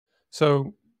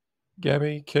So,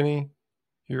 Gabby, Kenny,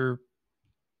 you're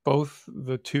both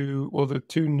the two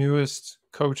newest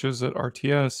coaches at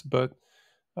RTS, but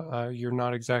you're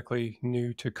not exactly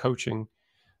new to coaching.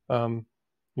 Um,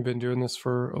 you've been doing this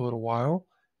for a little while,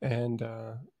 and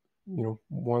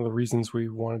one of the reasons we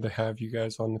wanted to have you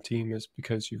guys on the team is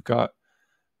because you've got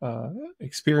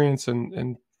experience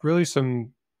and really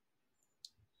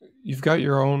you've got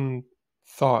your own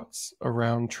thoughts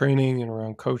around training and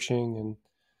around coaching and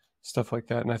stuff like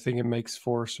that. And I think it makes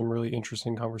for some really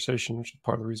interesting conversation, which is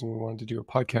part of the reason we wanted to do a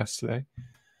podcast today.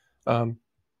 Um,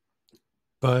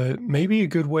 but maybe a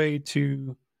good way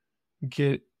to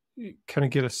get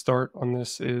get a start on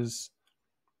this is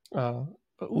a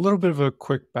little bit of a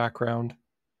quick background.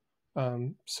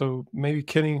 So maybe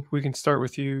Kenny, we can start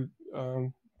with you.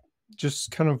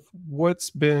 Just kind of what's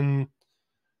kind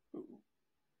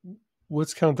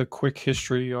of the quick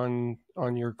history on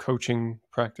your coaching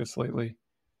practice lately?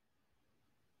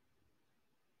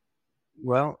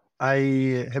 Well,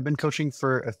 I have been coaching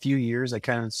for a few years. I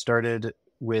kind of started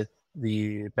with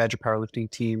the Badger powerlifting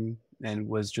team and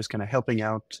was just kind of helping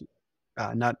out,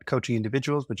 not coaching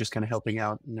individuals, but just kind of helping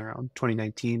out in around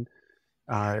 2019.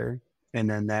 And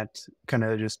then that kind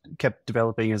of just kept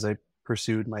developing as I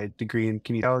pursued my degree in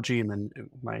kinesiology and then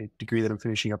my degree that I'm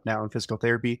finishing up now in physical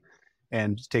therapy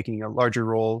and taking a larger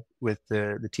role with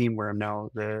the team where I'm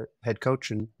now the head coach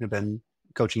and have been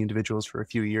coaching individuals for a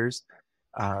few years.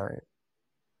 Uh,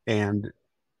 and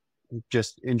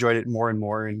just enjoyed it more and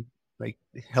more, and like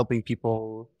helping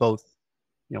people both,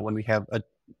 when we have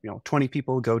 20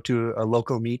 people go to a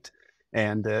local meet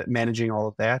and managing all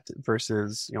of that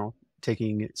versus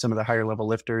taking some of the higher level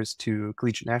lifters to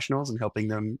collegiate nationals and helping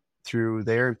them through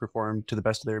there and perform to the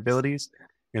best of their abilities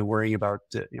and worrying about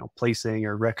placing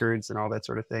or records and all that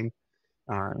sort of thing.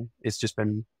 It's just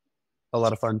been a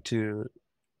lot of fun to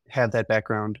have that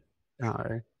background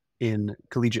in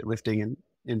collegiate lifting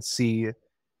and see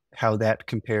how that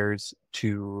compares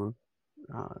to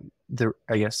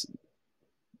I guess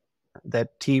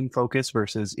that team focus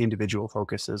versus individual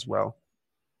focus as well.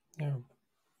 Yeah.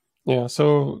 Yeah.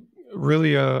 So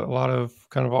really a lot of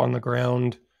kind of on the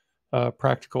ground,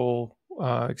 practical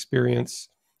experience.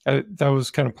 That was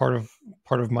kind of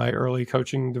part of my early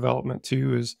coaching development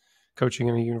too, is coaching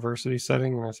in a university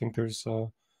setting. And I think there's a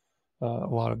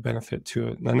lot of benefit to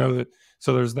it. And I know that,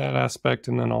 so there's that aspect.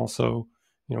 And then also,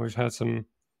 we've had some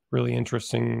really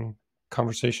interesting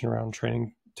conversation around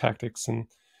training tactics and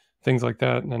things like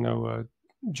that. And I know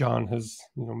John has,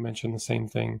 mentioned the same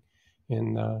thing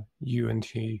in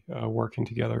UNT working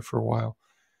together for a while.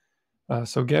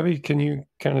 So Gabby, can you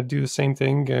kind of do the same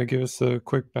thing? Give us a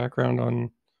quick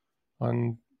background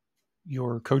on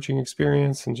your coaching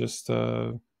experience and just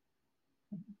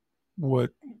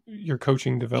what your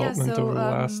coaching Yeah, development over so the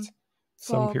last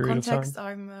some for period of time. context,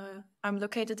 I'm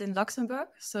located in Luxembourg.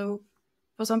 So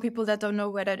for some people that don't know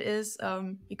where that is,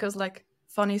 because like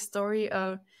funny story,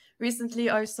 recently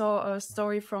I saw a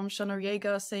story from Sean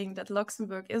Noriega saying that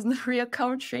Luxembourg isn't a real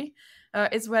country.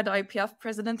 It's where the IPF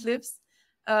president lives.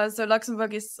 So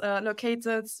Luxembourg is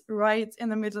located right in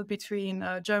the middle between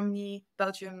Germany,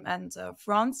 Belgium, and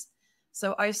France.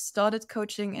 So I started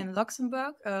coaching in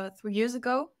Luxembourg 3 years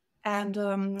ago. And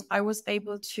I was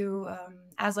able to,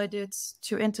 as I did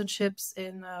 2 internships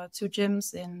in 2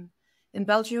 gyms in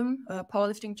Belgium,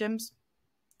 powerlifting gyms.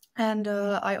 And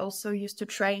I also used to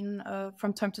train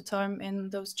from time to time in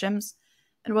those gyms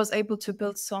and was able to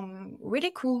build some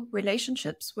really cool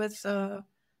relationships with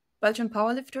Belgian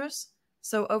powerlifters.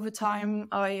 So over time,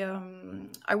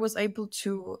 I was able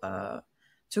to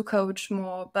coach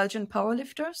more Belgian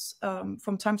powerlifters.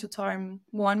 From time to time,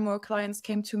 more and more clients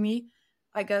came to me.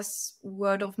 I guess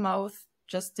word of mouth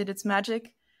just did its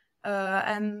magic.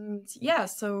 And yeah,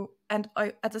 and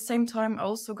I at the same time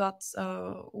also got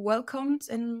welcomed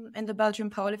in the Belgian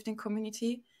powerlifting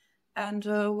community and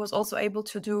was also able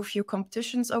to do a few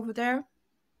competitions over there.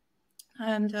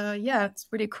 And yeah, it's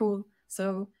pretty cool.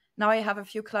 So now I have a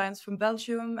few clients from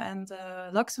Belgium and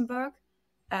Luxembourg.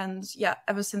 And yeah,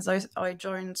 ever since I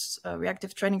joined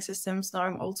Reactive Training Systems, now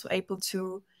I'm also able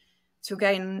to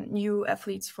gain new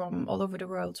athletes from all over the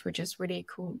world, which is really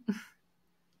cool.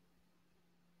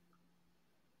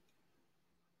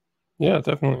 Yeah,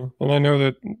 definitely. And I know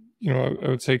that, I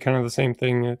would say kind of the same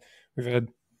thing. We've had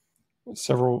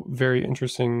several very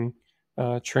interesting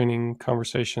training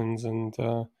conversations, and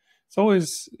it's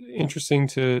always interesting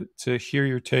to hear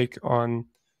your take on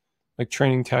like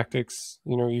training tactics.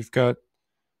 You've got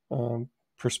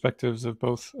perspectives of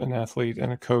both an athlete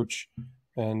and a coach,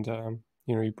 and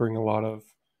you bring a lot of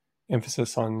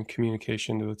emphasis on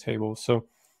communication to the table. So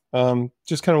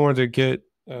just kind of wanted to get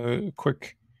a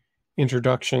quick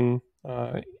introduction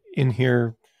in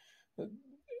here.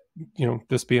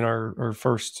 This being our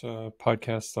first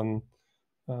podcast on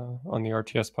the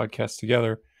RTS podcast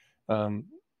together.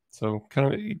 So kind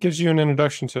of it gives you an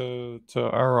introduction to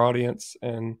our audience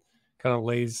and kind of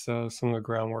lays some of the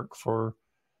groundwork for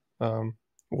what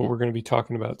we're going to be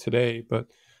talking about today. But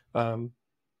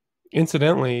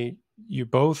incidentally, you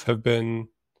both have been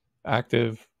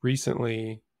active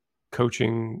recently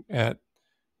coaching at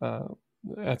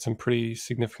some pretty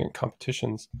significant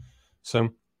competitions. So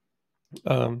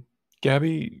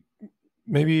Gaby,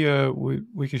 maybe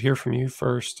we could hear from you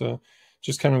first.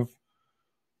 Just kind of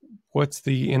what's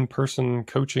the in-person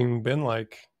coaching been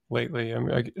like lately? I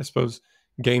mean, I suppose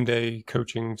game day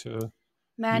coaching to use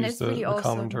it's really the awesome.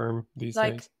 common term these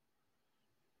days.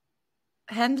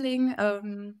 Handling,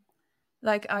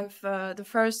 I've the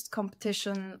first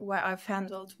competition where I've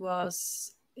handled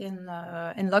was in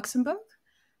Luxembourg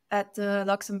at the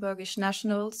Luxembourgish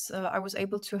Nationals. I was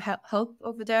able to help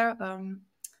over there.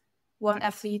 One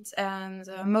athlete, and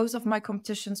most of my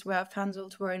competitions where I've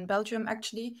handled were in Belgium,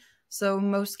 actually. So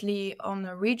mostly on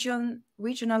a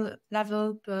regional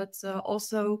level, but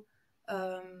also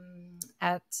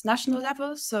at national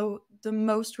level. So the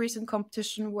most recent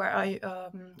competition where I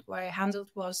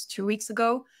handled was 2 weeks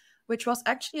ago, which was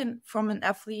actually from an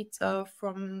athlete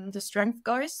from the strength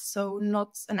guys, so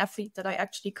not an athlete that I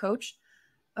actually coach.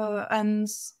 And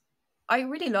I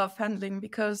really love handling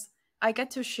because I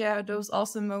get to share those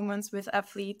awesome moments with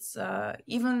athletes,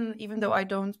 even though I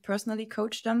don't personally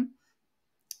coach them.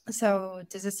 So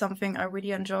this is something I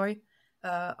really enjoy.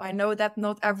 I know that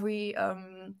not every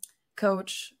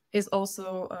coach is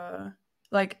also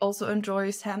also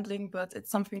enjoys handling, but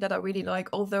it's something that I really like.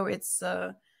 Although it's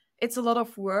a lot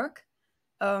of work,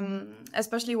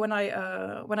 especially when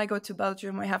I go to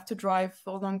Belgium, I have to drive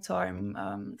for a long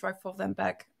time, drive for them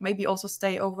back, maybe also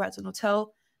stay over at an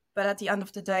hotel. But at the end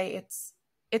of the day,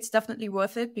 it's definitely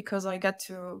worth it because I get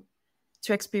to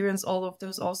experience all of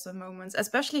those awesome moments,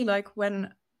 especially like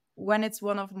when it's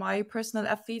one of my personal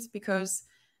athletes, because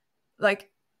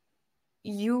like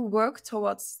you work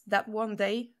towards that one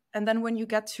day, and then when you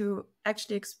get to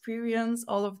actually experience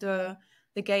all of the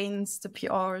gains, the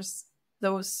PRs,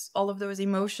 all of those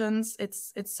emotions,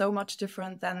 it's so much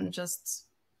different than just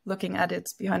looking at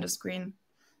it behind a screen.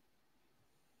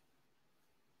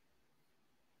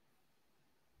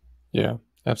 Yeah,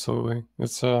 absolutely.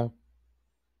 It's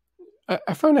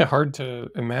I find it hard to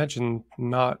imagine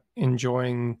not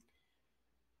enjoying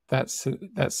that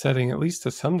setting, at least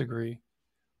to some degree.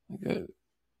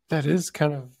 That is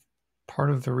kind of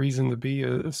part of the reason to be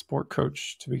a sport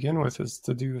coach to begin with, is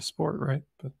to do a sport, right?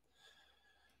 But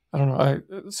I don't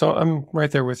know. So I'm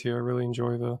right there with you. I really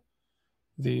enjoy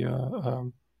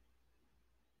the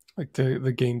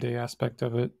game day aspect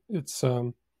of it. It's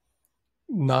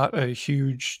not a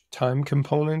huge time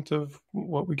component of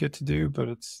what we get to do, but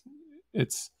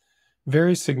it's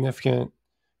very significant.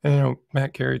 And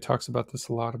Matt Carey talks about this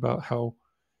a lot, about how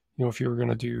if you were going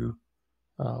to do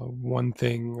one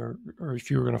thing, or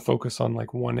if you were going to focus on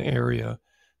like one area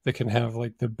that can have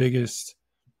like the biggest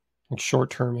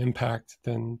short-term impact,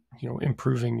 then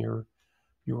improving your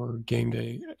game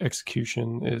day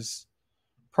execution is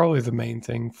probably the main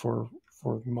thing for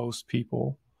most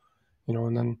people.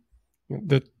 And then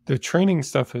the training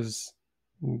stuff is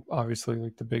obviously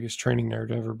like the biggest training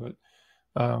narrative ever, but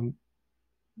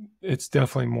it's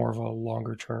definitely more of a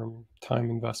longer term time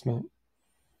investment.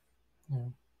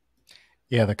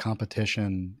 Yeah, the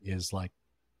competition is like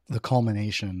the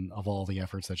culmination of all the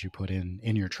efforts that you put in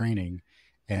your training.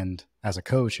 And as a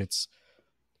coach, it's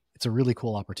a really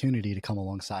cool opportunity to come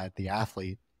alongside the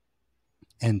athlete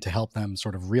and to help them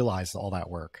sort of realize all that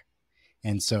work.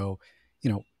 And so,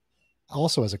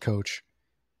 also as a coach,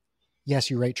 yes,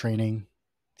 you rate training,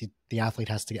 the athlete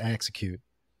has to execute,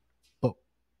 but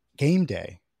game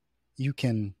day, you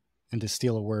can, and to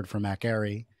steal a word from Matt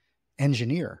Carey,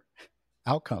 engineer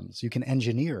outcomes. You can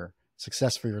engineer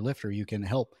success for your lifter. You can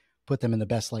help put them in the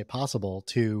best light possible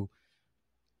to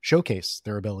showcase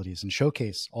their abilities and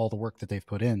showcase all the work that they've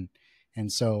put in.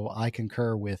 And so I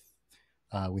concur with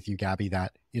you, Gaby,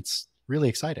 that it's really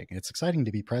exciting. It's exciting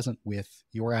to be present with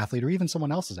your athlete or even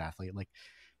someone else's athlete. Like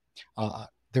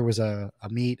there was a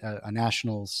meet, a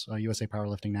nationals, a USA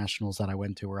Powerlifting Nationals that I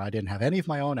went to where I didn't have any of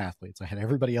my own athletes. I had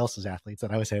everybody else's athletes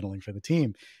that I was handling for the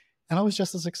team. And I was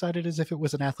just as excited as if it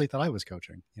was an athlete that I was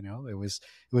coaching. It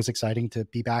was exciting to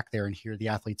be back there and hear the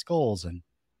athlete's goals and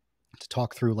to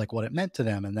talk through like what it meant to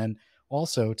them. And then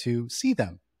also to see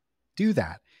them do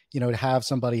that, to have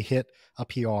somebody hit a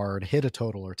PR, or to hit a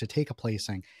total, or to take a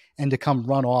placing, and to come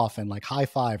run off and like high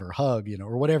five or hug,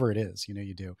 or whatever it is,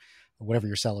 you do. whatever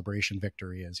your celebration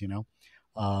victory is, you know.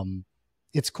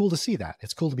 It's cool to see that.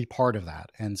 It's cool to be part of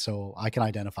that. And so I can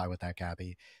identify with that,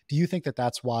 Gabby. Do you think that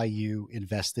that's why you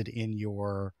invested in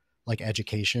your like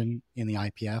education in the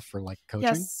IPF for like coaching?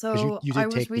 Yes, so you I did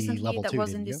was take the recently, level that 2, was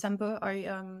in didn't you? December,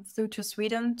 I flew to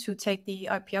Sweden to take the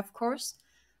IPF course,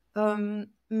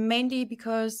 mainly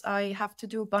because I have to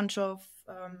do a bunch of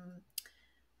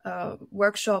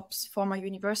workshops for my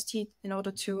university in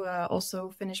order to also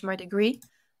finish my degree.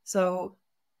 So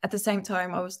at the same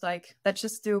time, I was like, let's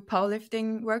just do a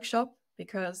powerlifting workshop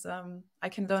because I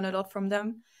can learn a lot from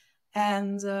them.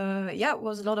 And yeah, it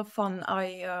was a lot of fun.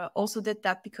 I also did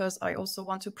that because I also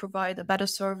want to provide a better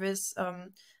service,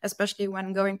 especially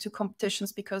when going to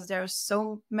competitions, because there are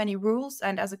so many rules.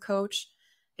 And as a coach,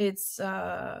 it's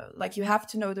like you have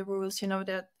to know the rules. You know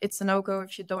that it's a no-go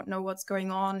if you don't know what's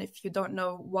going on, if you don't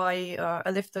know why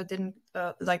a lifter didn't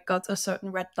like got a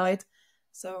certain red light.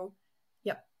 So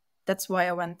yeah, that's why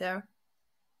I went there.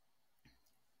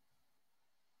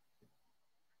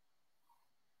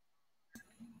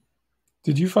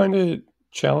 Did you find it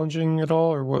challenging at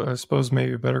all? Or what, I suppose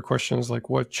maybe a better question is like,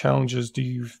 what challenges do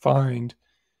you find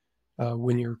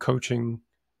when you're coaching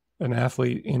an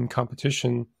athlete in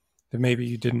competition that maybe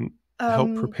you didn't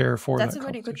help prepare for That's that a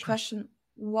really good competition? question.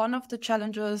 One of the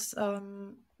challenges,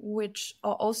 which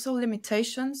are also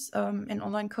limitations in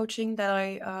online coaching that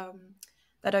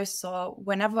I saw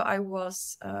whenever I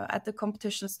was at the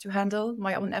competitions to handle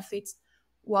my own athletes,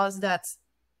 was that,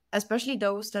 especially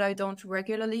those that I don't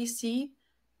regularly see,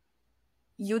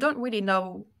 you don't really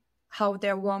know how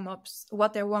their warm-ups,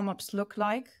 what their warm-ups look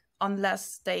like,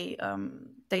 unless they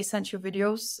send you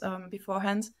videos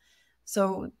beforehand.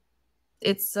 So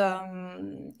it's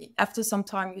after some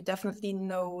time you definitely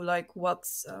know like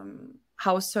what's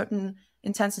how certain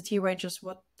intensity ranges,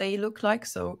 what they look like.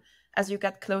 So as you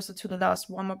get closer to the last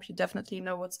warm-up, you definitely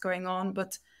know what's going on.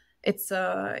 But it's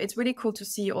really cool to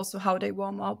see also how they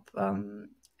warm up,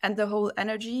 and the whole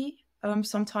energy.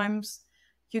 Sometimes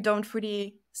you don't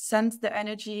really send the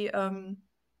energy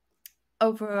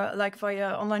over like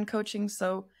via online coaching.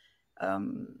 So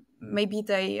maybe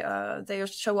they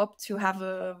show up to have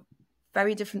a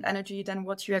very different energy than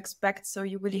what you expect. So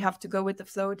you really have to go with the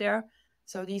flow there.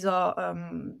 So these are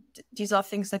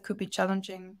things that could be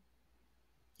challenging.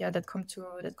 Yeah, that come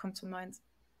to mind.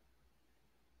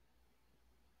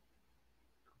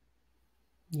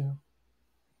 Yeah.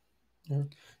 Yeah.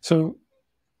 So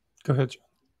go ahead, John.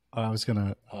 I was going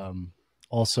to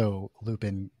also loop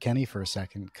in Kenny for a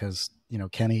second because, you know,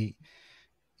 Kenny,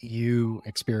 you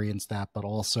experienced that, but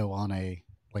also on a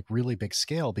like really big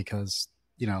scale because,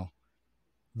 you know,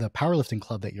 the powerlifting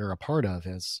club that you're a part of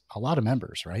is a lot of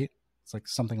members, right? It's like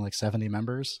something like 70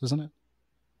 members, isn't it?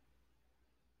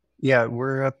 Yeah,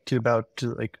 we're up to about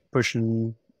like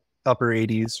pushing upper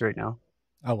 80s right now.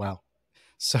 Oh, wow.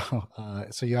 So,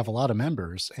 so you have a lot of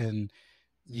members and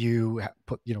you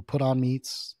put on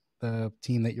meets. The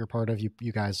team that you're part of,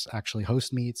 you guys actually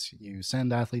host meets, you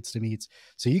send athletes to meets.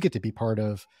 So you get to be part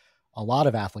of a lot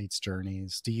of athletes'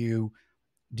 journeys. Do you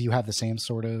have the same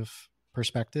sort of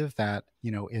perspective that,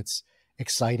 you know, it's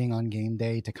exciting on game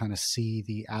day to kind of see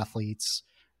the athletes'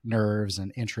 nerves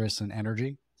and interests and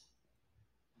energy?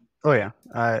 Oh yeah.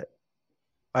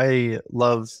 I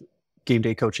love game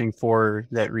day coaching for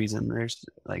that reason. There's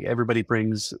like everybody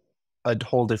brings a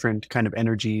whole different kind of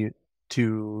energy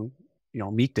to, you know,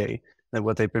 meet day than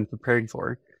what they've been preparing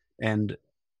for. And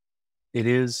it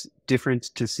is different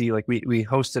to see, like we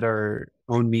hosted our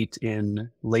own meet in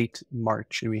late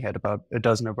March and we had about a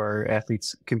dozen of our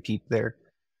athletes compete there.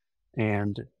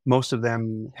 And most of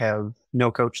them have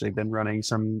no coach. They've been running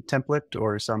some template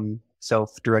or some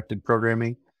self-directed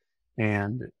programming.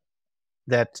 And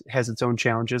that has its own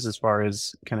challenges as far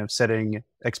as kind of setting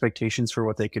expectations for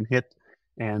what they can hit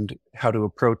and how to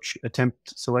approach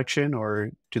attempt selection,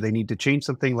 or do they need to change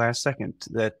something last second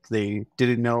that they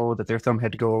didn't know that their thumb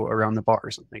had to go around the bar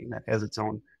or something. That has its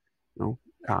own, you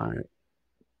know,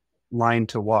 line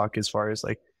to walk as far as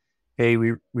like, hey,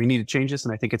 we need to change this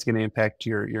and I think it's going to impact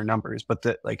your numbers, but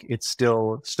that like it's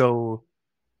still so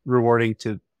rewarding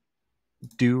to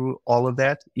do all of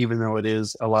that, even though it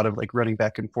is a lot of like running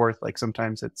back and forth. Like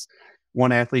sometimes it's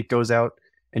one athlete goes out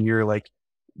and you're like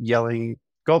yelling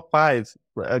go 5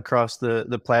 across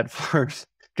the platform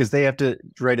because they have to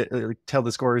write it, tell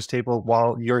the scorers table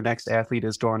while your next athlete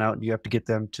is going out and you have to get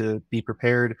them to be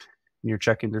prepared, and you're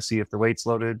checking to see if the weight's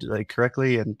loaded like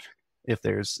correctly and if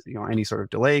there's, you know, any sort of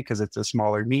delay because it's a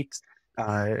smaller meet.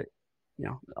 You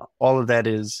know, all of that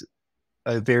is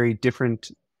a very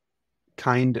different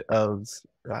kind of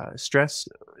stress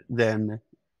than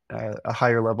a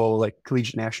higher level like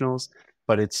collegiate nationals,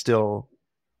 but it's still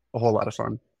a whole lot of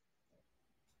fun.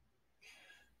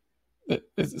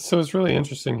 So it's really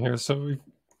interesting here. So we've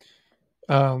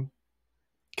kind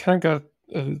of got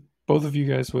both of you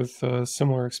guys with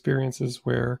similar experiences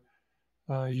where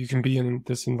you can be in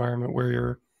this environment where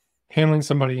you're handling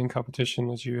somebody in competition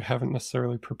as you haven't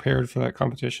necessarily prepared for that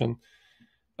competition.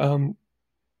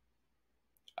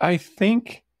 I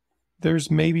think there's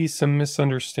maybe some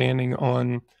misunderstanding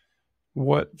on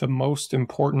what the most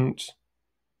important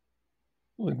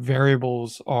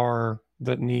variables are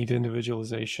that need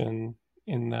individualization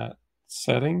in that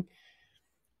setting.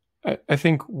 I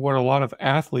think what a lot of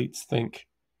athletes think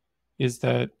is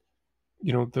that,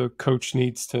 the coach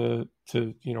needs to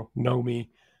know me,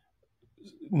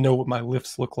 know what my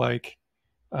lifts look like,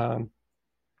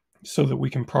 so that we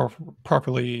can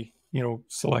properly,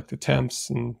 select attempts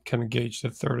and kind of gauge the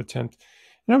third attempt.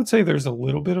 And I would say there's a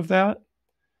little bit of that,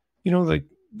 like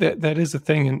that is a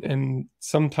thing. And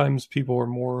sometimes people are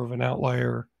more of an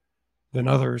outlier than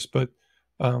others, but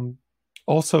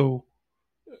also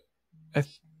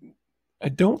I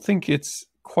don't think it's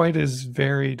quite as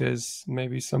varied as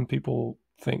maybe some people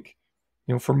think.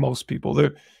 For most people,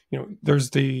 there's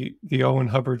the Owen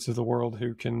Hubbards of the world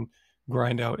who can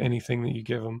grind out anything that you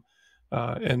give them,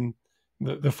 and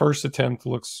the first attempt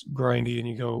looks grindy, and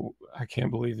you go, I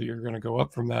can't believe that you're going to go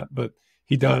up from that, but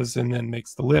he does, and then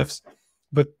makes the lifts.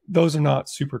 But those are not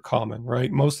super common,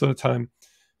 right? Most of the time,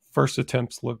 first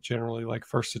attempts look generally like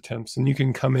first attempts, and you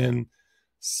can come in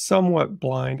somewhat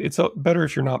blind. It's better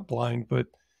if you're not blind, but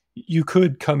you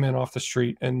could come in off the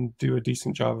street and do a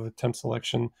decent job of attempt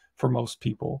selection for most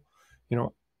people.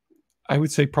 I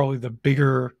would say probably the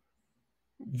bigger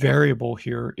variable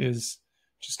here is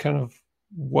just kind of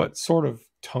what sort of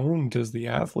tone does the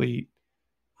athlete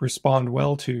respond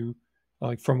well to,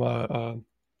 like from a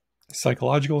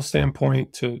psychological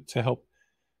standpoint, to help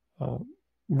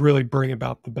really bring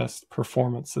about the best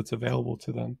performance that's available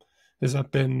to them. Has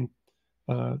that been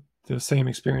the same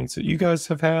experience that you guys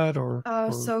have had, or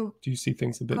so do you see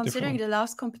things a bit considering differently? the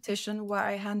last competition where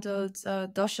I handled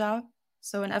Dasha,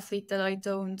 so an athlete that I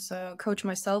don't coach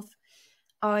myself,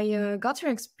 I got to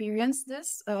experience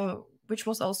this, which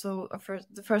was also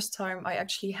the first time I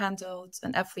actually handled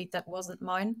an athlete that wasn't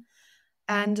mine.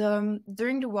 And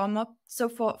during the warm-up, so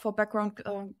for background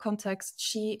context,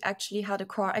 she actually had a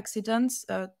car accident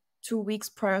 2 weeks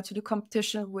prior to the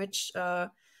competition, which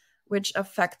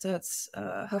affected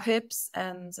her hips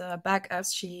and back,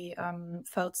 as she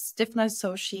felt stiffness.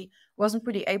 So she wasn't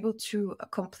really able to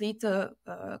complete the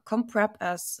comp prep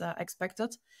as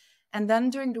expected. And then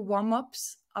during the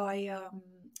warm-ups, I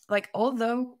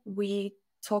although we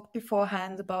talked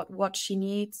beforehand about what she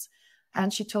needs,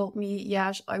 and she told me,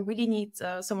 yeah, I really need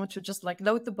someone to just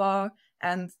load the bar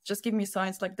and just give me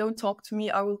signs, don't talk to me.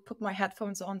 I will put my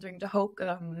headphones on during the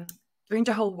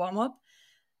whole warm-up.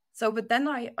 So, but then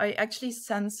I actually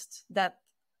sensed that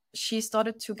she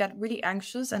started to get really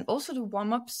anxious, and also the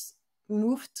warm-ups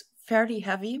moved fairly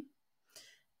heavy.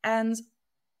 And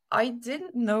I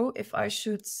didn't know if I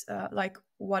should,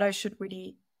 what I should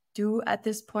really do at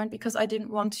this point, because I didn't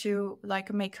want to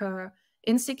make her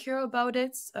insecure about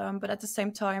it. But at the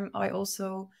same time, I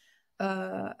also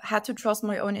had to trust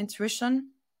my own intuition,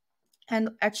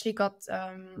 and actually got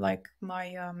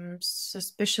my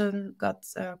suspicion got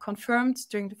confirmed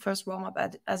during the first warm-up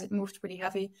as it moved really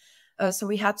heavy. So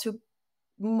we had to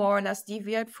more or less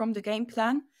deviate from the game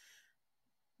plan.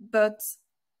 But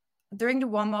during the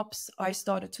warm-ups, I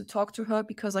started to talk to her,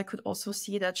 because I could also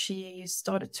see that she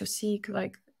started to seek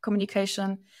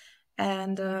communication.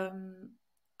 And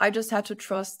I just had to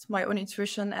trust my own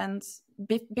intuition. And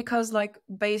because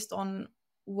based on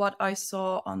what I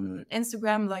saw on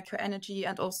Instagram, her energy,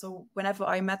 and also whenever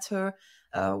I met her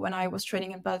when I was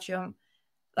training in Belgium,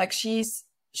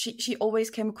 she always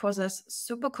came across as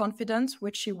super confident,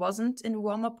 which she wasn't in the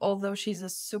warm-up, although she's a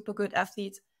super good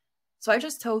athlete. So I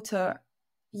just told her,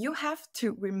 you have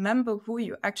to remember who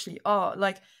you actually are.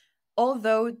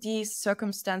 Although these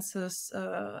circumstances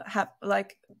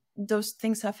those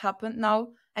things have happened now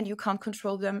and you can't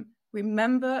control them,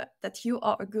 remember that you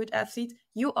are a good athlete.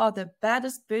 You are the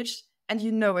baddest bitch, and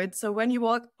you know it. So when you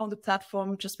walk on the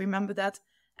platform, just remember that.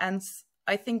 And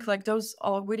I think those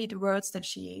are really the words that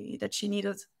she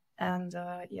needed. And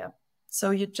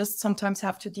so you just sometimes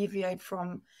have to deviate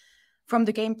from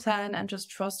the game plan and just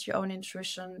trust your own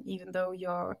intuition, even though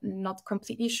you're not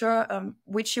completely sure,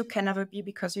 which you can never be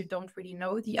because you don't really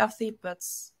know the athlete. But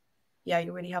yeah,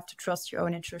 you really have to trust your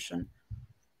own intuition.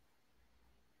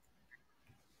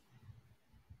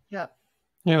 Yeah.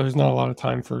 Yeah, there's not a lot of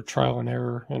time for trial and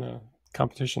error in a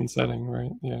competition setting,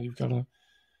 right? Yeah, you've got to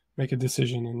make a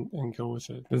decision and go with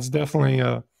it. It's definitely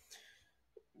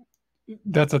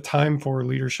that's a time for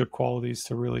leadership qualities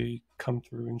to really come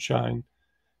through and shine.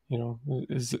 You know,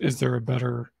 is there a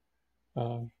better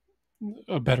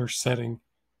setting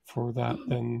for that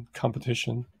than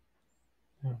competition?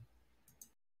 Yeah.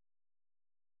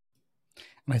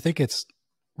 And I think it's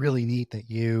really neat that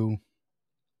you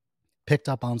picked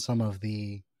up on some of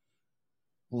the,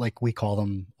 like we call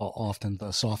them often,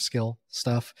 the soft skill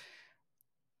stuff.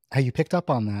 How you picked up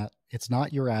on that. It's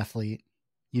not your athlete.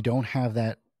 You don't have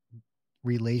that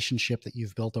relationship that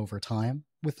you've built over time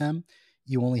with them.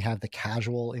 You only have the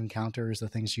casual encounters, the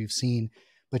things you've seen,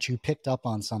 but you picked up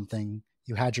on something.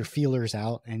 You had your feelers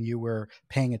out and you were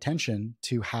paying attention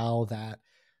to how that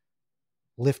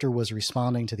lifter was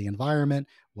responding to the environment,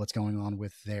 what's going on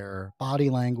with their body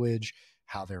language,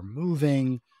 how they're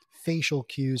moving, facial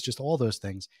cues, just all those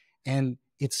things. And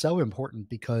it's so important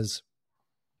because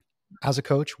as a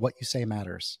coach, what you say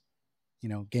matters. You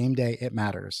know, game day, it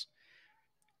matters.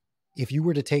 If you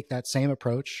were to take that same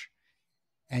approach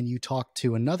and you talk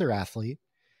to another athlete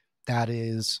that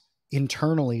is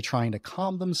internally trying to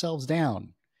calm themselves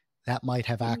down, that might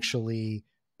have actually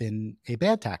been a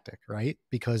bad tactic, right?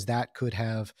 Because that could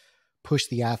have pushed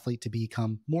the athlete to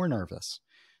become more nervous.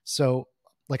 So,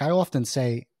 like I often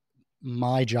say,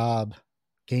 my job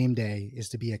game day is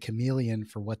to be a chameleon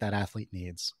for what that athlete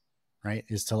needs, right?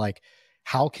 Is to like,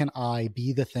 how can I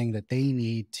be the thing that they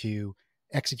need to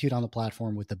execute on the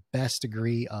platform with the best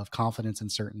degree of confidence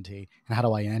and certainty? And how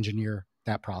do I engineer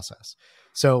that process?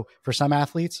 So for some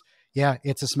athletes, yeah,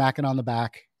 it's a smacking on the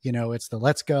back, you know, it's the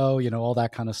let's go, you know, all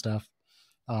that kind of stuff,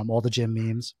 all the gym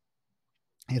memes.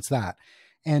 It's that.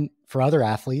 And for other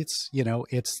athletes, you know,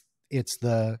 it's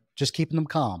the just keeping them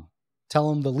calm, tell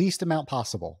them the least amount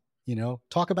possible, you know,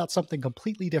 talk about something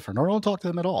completely different, or don't talk to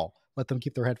them at all. Let them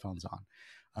keep their headphones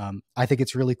on. I think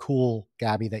it's really cool,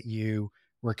 Gabby, that you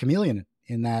were a chameleon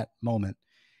in that moment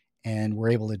and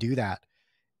we're able to do that.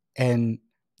 And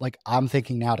like, I'm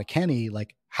thinking now to Kenny,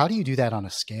 like, how do you do that on a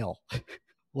scale?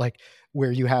 Like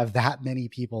where you have that many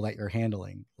people that you're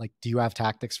handling? Like, do you have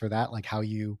tactics for that? Like how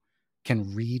you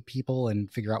can read people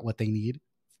and figure out what they need?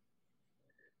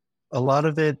 A lot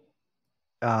of it,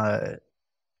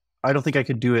 I don't think I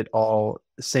could do it all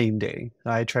same day.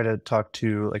 I try to talk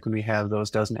to, like when we have those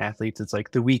dozen athletes, it's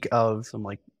like the week of, I'm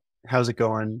like, how's it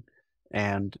going?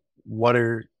 And what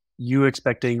are you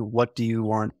expecting? What do you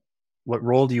want? What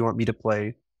role do you want me to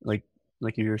play?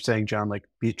 Like you were saying, John, like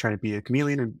trying to be a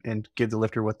chameleon and give the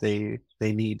lifter what they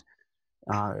need.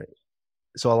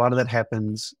 So a lot of that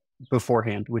happens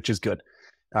beforehand, which is good,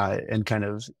 and kind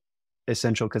of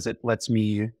essential because it lets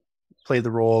me play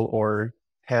the role or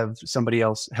have somebody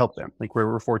else help them. Like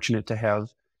we're fortunate to have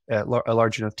a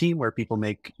large enough team where people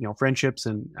make, you know, friendships,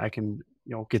 and I can,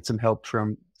 you know, get some help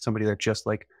from somebody that just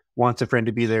like wants a friend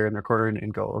to be there in their corner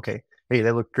and go, okay, hey,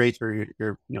 that looked great, or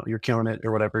you're you know, you're killing it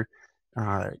or whatever.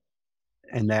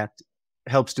 And that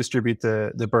helps distribute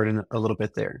the burden a little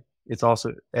bit there. It's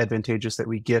also advantageous that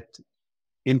we get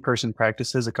in-person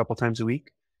practices a couple times a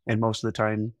week. And most of the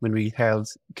time when we have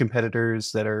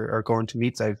competitors that are going to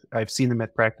meets, I've seen them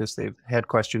at practice. They've had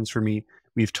questions for me.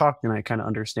 We've talked and I kind of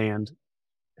understand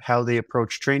how they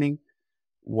approach training,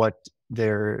 what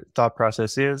their thought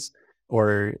process is,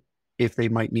 or if they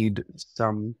might need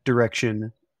some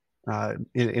direction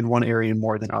in one area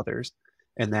more than others.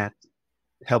 And that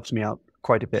helps me out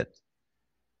quite a bit.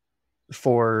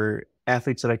 For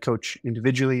athletes that I coach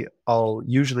individually,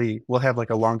 we'll have like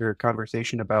a longer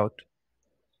conversation about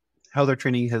how their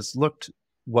training has looked,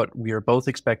 what we are both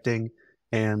expecting,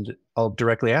 and I'll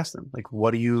directly ask them, like,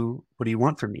 what do you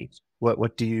want from me?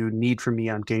 What do you need from me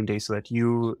on game day so that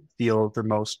you feel the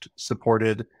most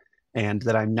supported and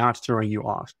that I'm not throwing you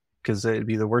off? Because it'd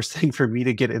be the worst thing for me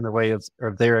to get in the way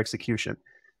of their execution.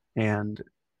 And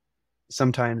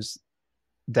sometimes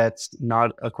that's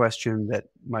not a question that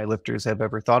my lifters have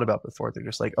ever thought about before. They're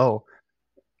just like, oh,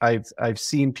 I've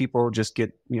seen people just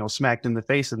get, you know, smacked in the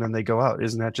face and then they go out.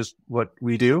 Isn't that just what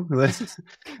we do?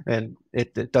 And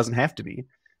it doesn't have to be.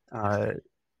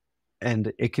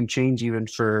 And it can change even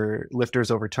for lifters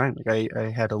over time. Like I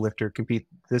had a lifter compete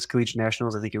this Collegiate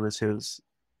Nationals. I think it was his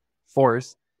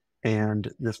fourth.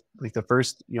 And the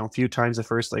first, you know, few times, the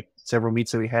first like several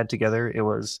meets that we had together, it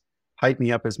was hype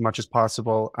me up as much as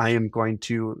possible. I am going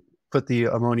to put the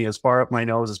ammonia as far up my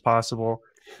nose as possible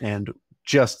and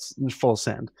just full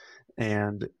send.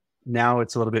 And now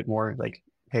it's a little bit more like,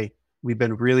 hey, we've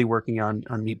been really working on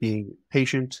me being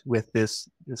patient with this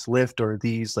lift or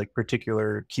these like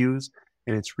particular cues,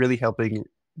 and it's really helping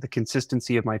the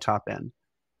consistency of my top end.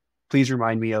 Please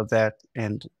remind me of that,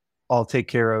 and I'll take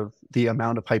care of the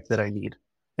amount of hype that I need.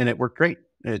 And it worked great.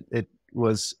 It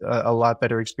was a lot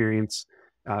better experience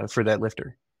for that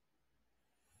lifter.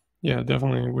 Yeah,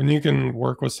 definitely. When you can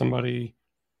work with somebody,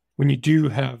 when you do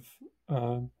have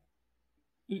a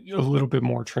little bit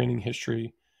more training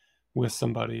history with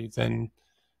somebody, then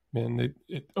man,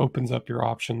 it opens up your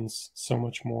options so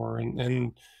much more,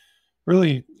 and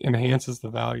really enhances the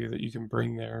value that you can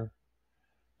bring there.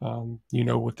 You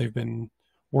know what they've been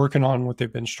working on, what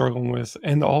they've been struggling with,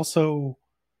 and also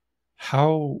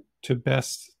how to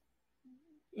best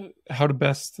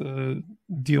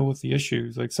deal with the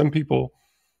issues. Like some people,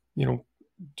 you know,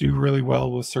 do really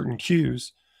well with certain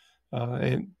cues,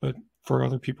 but for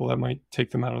other people that might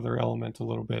take them out of their element a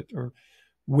little bit. Or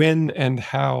when and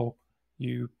how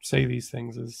you say these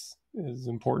things is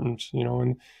important, you know.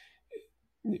 And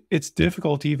it's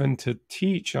difficult even to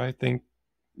teach, I think,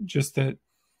 just that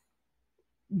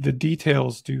the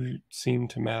details do seem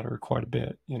to matter quite a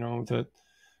bit, you know, that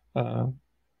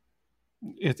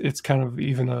it's kind of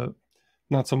even a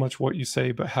not so much what you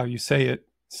say, but how you say it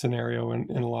scenario in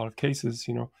a lot of cases,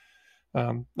 you know.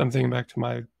 I'm thinking back to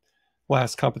my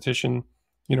last competition,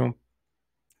 you know,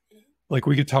 like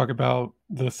we could talk about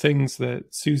the things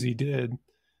that Susie did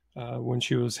when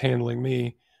she was handling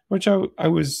me, which I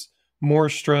was more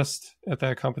stressed at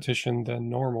that competition than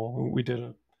normal. We did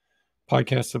a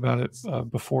podcast about it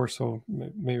before, so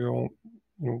maybe I won't,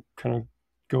 you know, kind of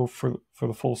go for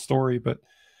the full story, but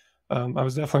I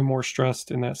was definitely more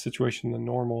stressed in that situation than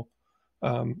normal.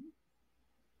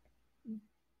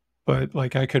 But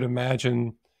like I could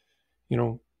imagine, you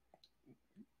know,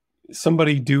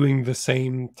 somebody doing the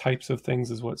same types of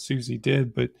things as what Susie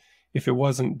did, but if it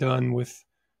wasn't done with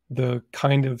the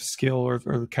kind of skill or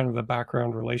kind of the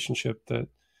background relationship that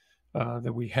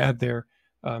that we had there,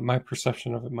 my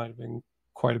perception of it might have been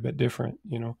quite a bit different,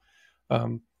 you know.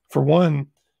 For one,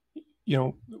 you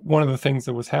know, one of the things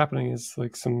that was happening is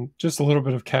like just a little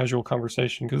bit of casual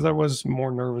conversation, because I was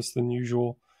more nervous than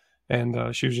usual,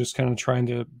 and she was just kind of trying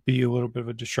to be a little bit of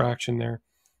a distraction there,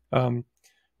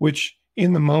 which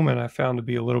in the moment I found to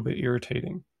be a little bit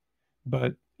irritating.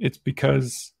 But it's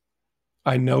because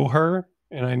I know her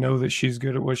and I know that she's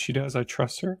good at what she does. I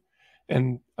trust her,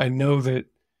 and I know that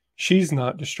she's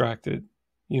not distracted.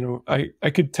 You know, I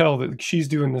could tell that she's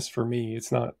doing this for me.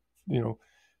 It's not, you know,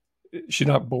 she's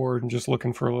not bored and just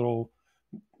looking for a little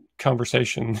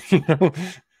conversation, you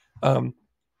know.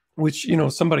 Which, you know,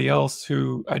 somebody else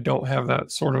who I don't have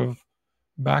that sort of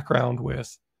background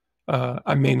with,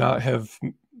 I may not have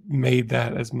made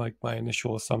that as my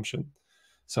initial assumption.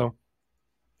 So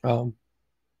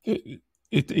it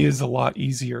is a lot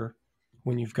easier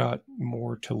when you've got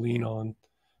more to lean on.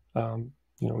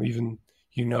 You know, even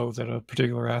you know that a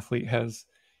particular athlete has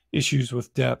issues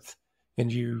with depth,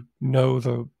 and you know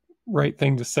the right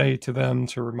thing to say to them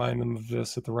to remind them of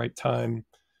this at the right time,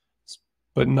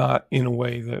 but not in a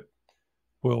way that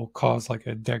will cause like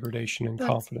a degradation in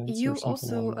confidence you or something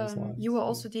also along those lines. you were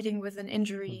also dealing with an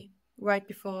injury right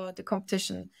before the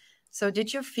competition. So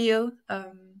did you feel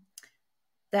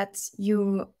that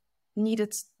you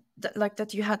needed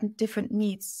that you had different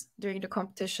needs during the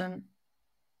competition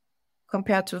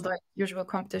compared to like usual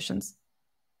competitions?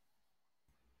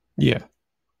 Yeah,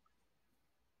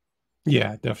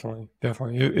 definitely.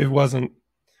 It wasn't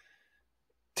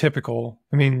typical.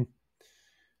 I mean,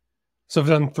 so I've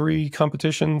done 3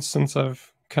 competitions since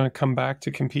I've kind of come back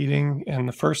to competing, and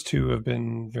the first 2 have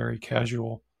been very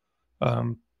casual.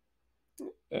 I've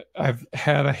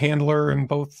had a handler in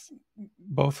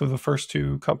both of the first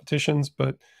 2 competitions,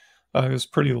 but it was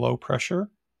pretty low pressure,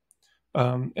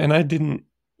 and I didn't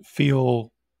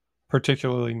feel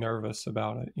particularly nervous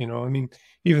about it. You know, I mean,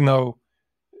 even though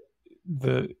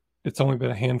it's only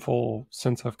been a handful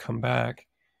since I've come back,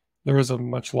 there is a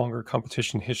much longer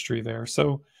competition history there.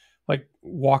 So like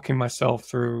walking myself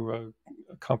through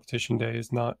a competition day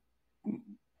is not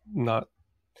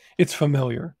it's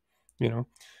familiar, you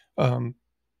know.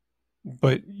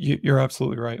 But you're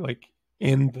absolutely right. Like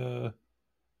in the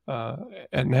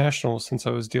at nationals, since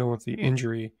I was dealing with the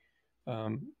injury,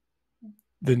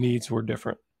 the needs were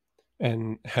different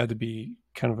and had to be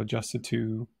kind of adjusted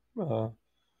to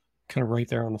kind of right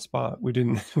there on the spot. We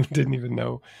didn't even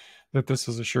know that this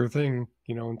was a sure thing,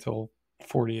 you know, until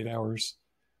 48 hours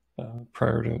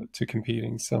prior to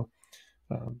competing. So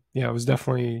yeah, it was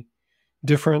definitely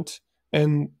different.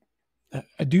 And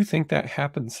I do think that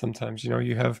happens sometimes. You know,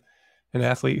 you have an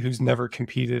athlete who's never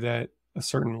competed at a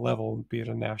certain level, be it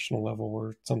a national level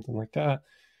or something like that.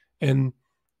 And,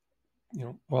 you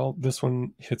know, well, this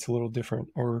one hits a little different,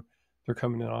 or they're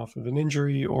coming in off of an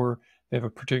injury, or they have a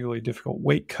particularly difficult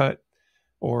weight cut,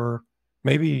 or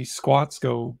maybe squats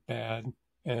go bad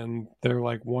and they're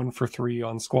like 1 for 3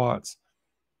 on squats.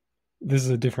 this is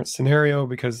a different scenario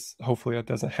because hopefully that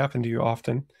doesn't happen to you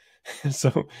often.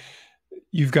 So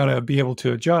you've got to be able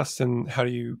to adjust, and how do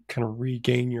you kind of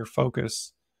regain your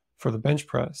focus for the bench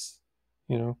press?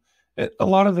 You know, a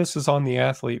lot of this is on the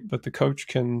athlete, but the coach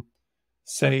can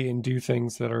say and do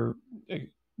things that are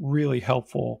really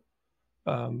helpful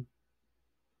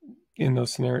in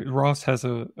those scenarios. Ross has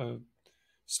a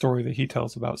story that he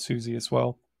tells about Susie as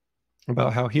well,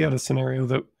 about how he had a scenario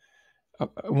that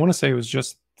I want to say it was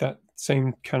just that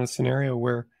same kind of scenario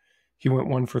where he went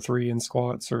 1 for 3 in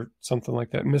squats or something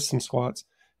like that, missed some squats,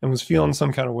 and was feeling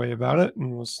some kind of way about it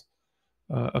and was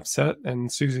upset.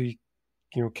 And Susie,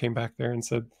 came back there and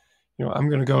said, I'm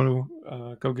going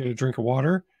to go get a drink of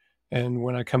water. And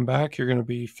when I come back, you're going to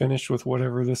be finished with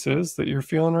whatever this is that you're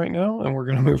feeling right now. And we're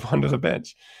going to move on to the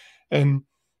bench. And,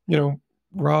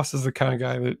 Ross is the kind of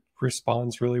guy that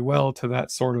responds really well to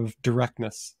that sort of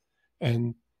directness.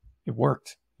 And it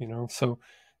worked, so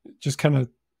just kind of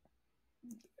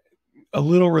a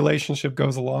little relationship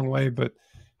goes a long way. But,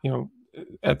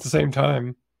 at the same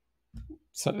time,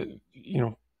 so,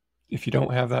 if you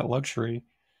don't have that luxury,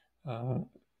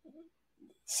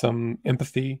 some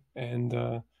empathy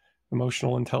and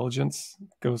emotional intelligence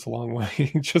goes a long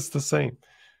way, just the same.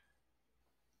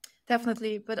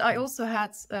 Definitely. But I also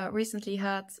had recently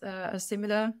had a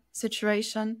similar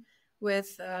situation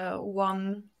with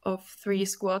 1 of 3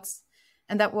 squats.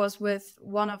 And that was with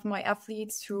one of my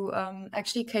athletes who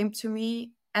actually came to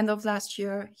me end of last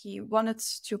year. He wanted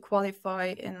to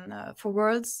qualify for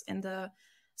Worlds in the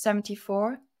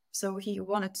 74. So he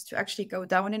wanted to actually go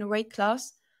down in a weight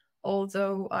class,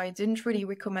 although I didn't really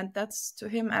recommend that to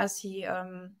him, as he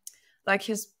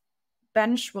his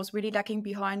bench was really lacking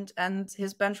behind, and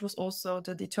his bench was also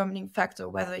the determining factor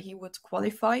whether he would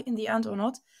qualify in the end or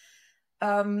not.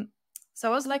 So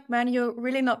I was like, man, you're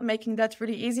really not making that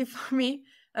really easy for me,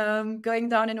 going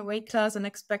down in a weight class and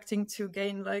expecting to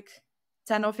gain like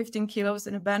 10 or 15 kilos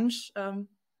in a bench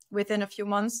within a few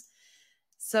months.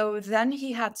 So then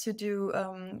he had to do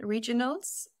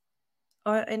regionals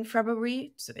in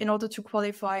February in order to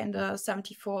qualify in the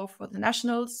 74 for the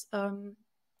nationals,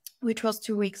 which was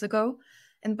 2 weeks ago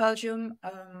in Belgium,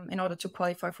 in order to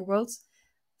qualify for Worlds.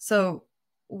 So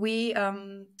we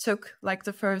took like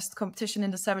the first competition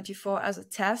in the 74 as a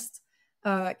test.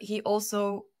 He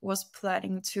also was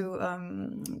planning to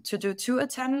do 2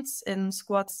 attempts in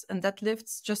squats and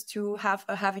deadlifts, just to have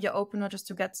a heavier opener, just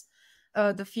to get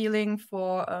the feeling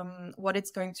for what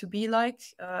it's going to be like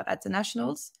at the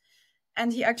nationals.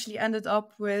 And he actually ended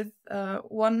up with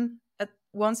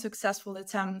one successful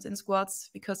attempt in squats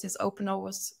because his opener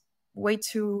was way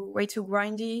too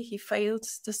grindy. He failed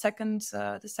the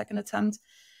second attempt,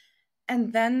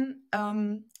 and then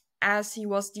as he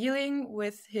was dealing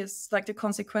with his the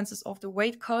consequences of the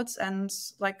weight cuts and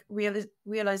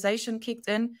realization kicked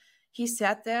in, he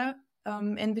sat there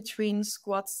in between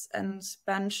squats and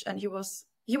bench, and he was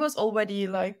already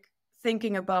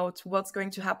thinking about what's going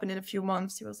to happen in a few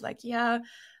months. He was like, I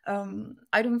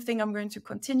don't think I'm going to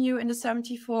continue in the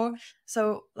 74.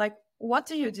 So what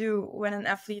do you do when an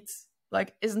athlete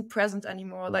isn't present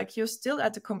anymore? You're still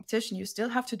at the competition, you still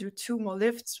have to do 2 more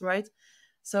lifts, right?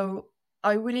 So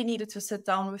I really needed to sit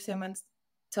down with him and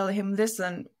tell him,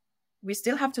 listen, we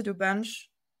still have to do bench,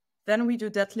 then we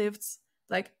do deadlifts.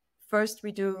 First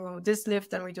we do this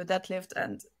lift, then we do that lift,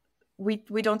 and we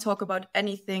don't talk about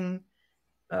anything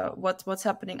what's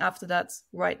happening after that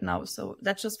right now. So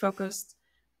let's just focus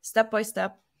step by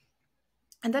step.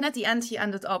 And then at the end, he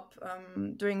ended up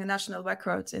doing a national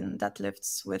record in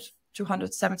deadlifts with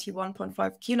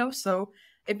 271.5 kilos. So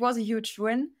it was a huge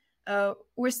win.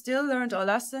 We still learned our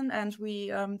lesson, and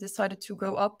we decided to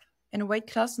go up in a weight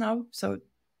class now. So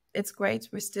it's great.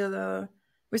 We still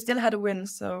had a win.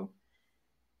 So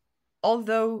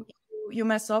although you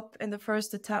mess up in the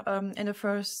first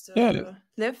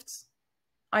lift,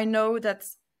 I know that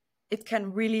it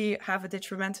can really have a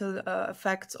detrimental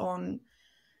effect on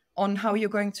how you're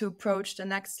going to approach the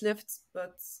next lift.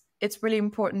 But it's really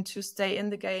important to stay in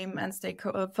the game and stay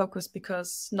focused,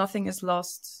 because nothing is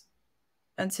lost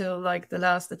until the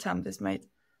last attempt is made.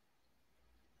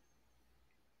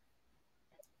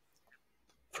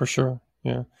 For sure.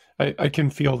 Yeah. I can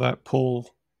feel that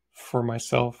pull for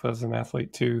myself as an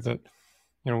athlete too, that,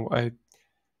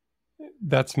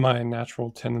 that's my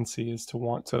natural tendency, is to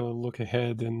want to look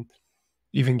ahead and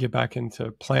even get back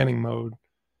into planning mode,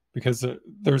 because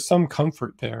there's some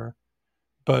comfort there,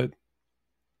 but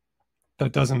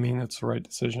that doesn't mean it's the right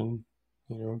decision.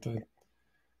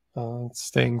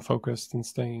 Staying focused and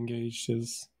staying engaged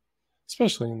is,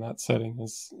 especially in that setting,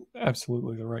 is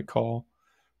absolutely the right call.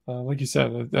 Like you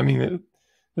said, I mean,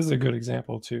 this is a good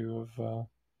example too of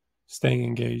staying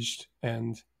engaged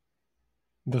and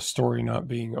the story not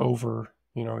being over.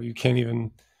 You can't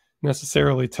even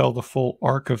necessarily tell the full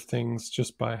arc of things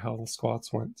just by how the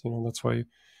squats went. That's why you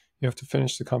have to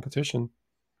finish the competition.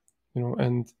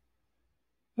 And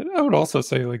I would also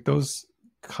say, like, those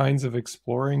kinds of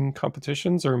exploring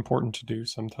competitions are important to do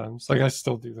sometimes. Like, I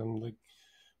still do them. Like,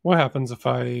 what happens if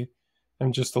I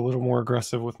am just a little more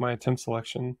aggressive with my attempt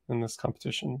selection in this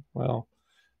competition? Well,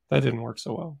 that didn't work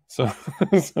so well.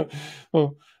 So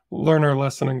we'll learn our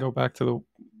lesson and go back to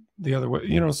the other way.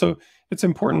 So it's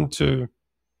important to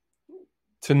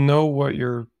know what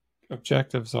your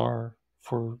objectives are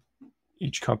for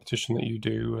each competition that you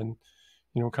do, and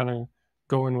kind of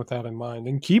go in with that in mind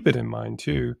and keep it in mind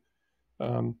too.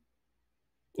 In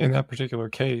that particular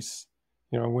case,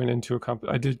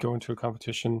 I did go into a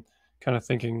competition kind of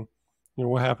thinking,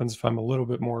 what happens if I'm a little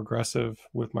bit more aggressive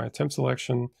with my attempt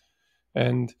selection?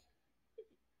 And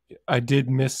I did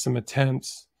miss some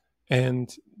attempts and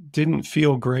didn't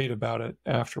feel great about it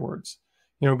afterwards.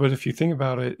 But if you think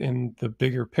about it in the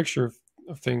bigger picture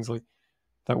of things, like,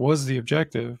 that was the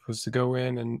objective, was to go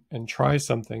in and try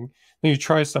something. Then you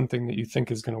try something that you think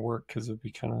is going to work, because it'd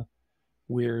be kind of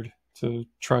weird to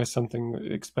try something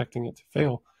expecting it to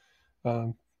fail.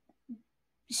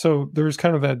 So there's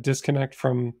kind of that disconnect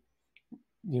from,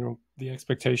 the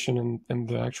expectation and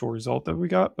the actual result that we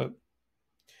got. But,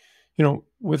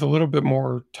 with a little bit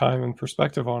more time and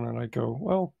perspective on it, I go,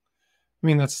 well, I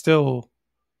mean, that's still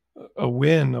a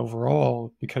win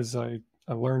overall, because I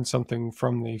learned something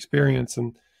from the experience,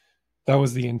 and that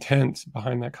was the intent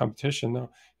behind that competition. Now,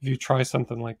 if you try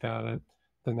something like that at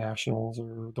the nationals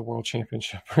or the world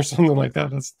championship or something like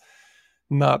that, that's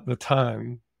not the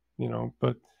time,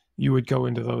 but you would go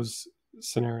into those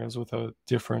scenarios with a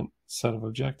different set of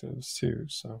objectives too.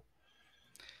 So,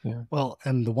 yeah. Well,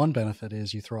 and the one benefit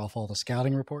is you throw off all the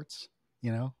scouting reports,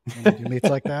 when you do meets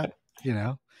like that,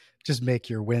 just make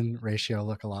your win ratio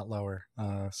look a lot lower.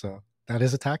 So that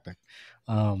is a tactic.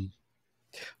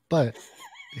 But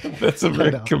that's a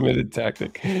very committed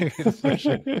tactic. For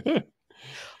sure.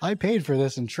 I paid for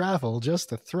this in travel just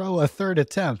to throw a third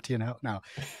attempt, No.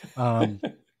 One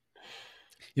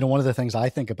of the things I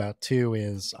think about too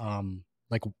is,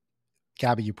 like,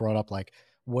 Gabby, you brought up, like,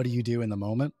 what do you do in the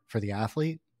moment for the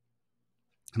athlete?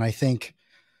 And I think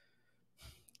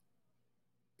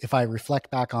if I reflect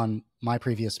back on my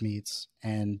previous meets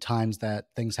and times that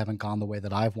things haven't gone the way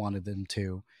that I've wanted them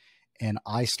to, and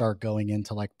I start going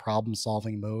into, like, problem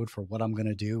solving mode for what I'm going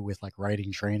to do with, like,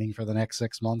 writing training for the next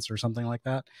 6 months or something like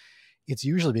that, it's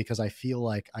usually because I feel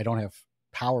like I don't have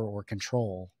power or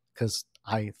control, because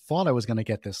I thought I was going to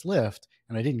get this lift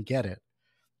and I didn't get it.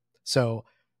 So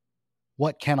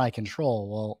what can I control?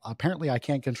 Well, apparently I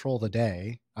can't control the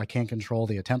day. I can't control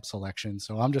the attempt selection.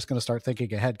 So I'm just going to start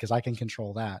thinking ahead, because I can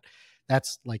control that.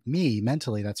 That's, like, me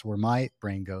mentally, that's where my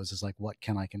brain goes, is like, what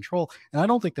can I control? And I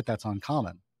don't think that that's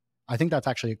uncommon. I think that's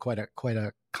actually quite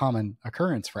a common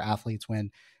occurrence for athletes.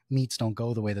 When meets don't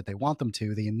go the way that they want them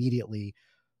to, they immediately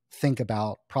think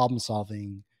about problem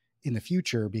solving in the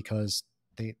future, because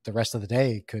the rest of the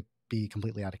day could be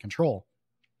completely out of control.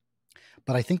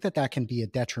 But I think that can be a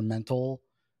detrimental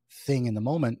thing in the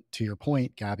moment, to your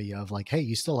point, Gabby, of, like, hey,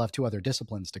 you still have 2 other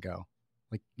disciplines to go.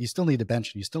 Like, you still need a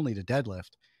bench and you still need a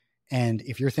deadlift. And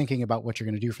if you're thinking about what you're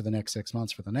going to do for the next 6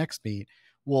 months for the next meet,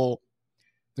 well,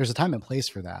 there's a time and place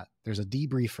for that. There's a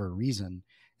debrief for a reason.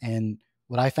 And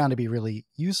what I found to be really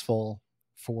useful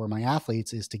for my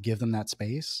athletes is to give them that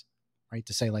space, right?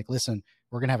 To say, like, listen,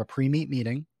 we're going to have a pre-meet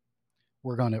meeting.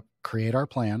 We're going to create our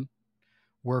plan.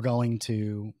 We're going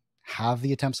to have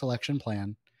the attempt selection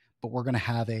plan, but we're going to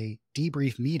have a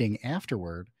debrief meeting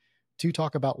afterward to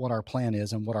talk about what our plan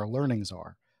is and what our learnings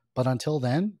are. But until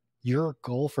then, your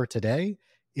goal for today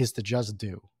is to just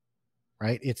do,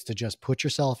 right? It's to just put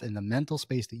yourself in the mental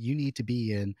space that you need to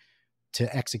be in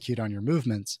to execute on your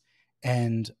movements.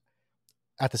 And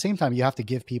at the same time, you have to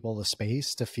give people the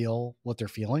space to feel what they're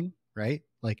feeling, right?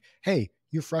 Like, hey,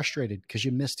 you're frustrated because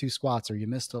you missed 2 squats or you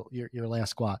missed your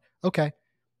last squat. Okay,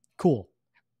 cool.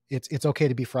 It's okay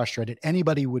to be frustrated.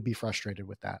 Anybody would be frustrated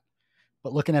with that.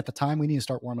 But looking at the time, we need to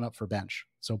start warming up for bench.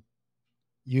 So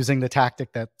using the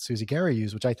tactic that Susie Gary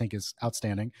used, which I think is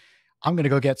outstanding, I'm going to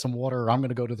go get some water, or I'm going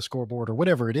to go to the scoreboard, or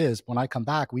whatever it is. When I come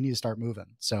back, we need to start moving.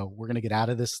 So we're going to get out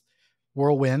of this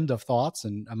whirlwind of thoughts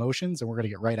and emotions, and we're going to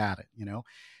get right at it,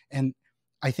 And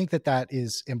I think that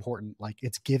is important. Like,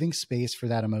 it's giving space for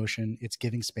that emotion. It's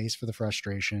giving space for the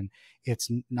frustration. It's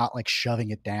not like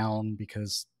shoving it down,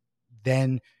 because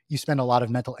then you spend a lot of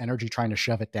mental energy trying to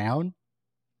shove it down,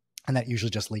 and that usually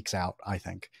just leaks out, I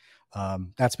think.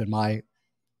 That's been my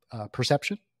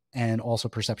perception and also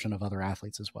perception of other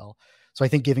athletes as well. So I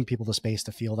think giving people the space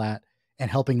to feel that and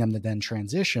helping them to then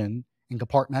transition and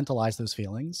compartmentalize those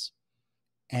feelings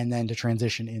and then to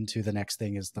transition into the next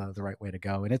thing is the right way to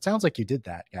go. And it sounds like you did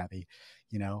that, Gabby,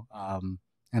 and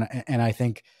I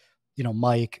think,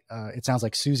 Mike, it sounds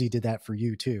like Susie did that for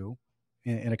you too,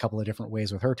 in a couple of different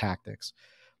ways with her tactics.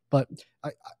 But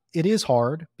it is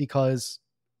hard because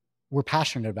we're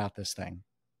passionate about this thing,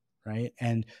 right?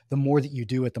 And the more that you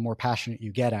do it, the more passionate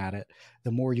you get at it,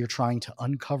 the more you're trying to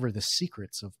uncover the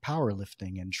secrets of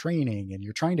powerlifting and training, and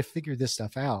you're trying to figure this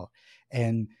stuff out.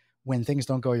 And when things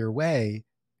don't go your way,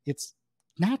 it's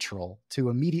natural to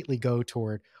immediately go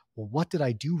toward, well, what did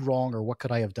I do wrong, or what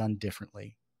could I have done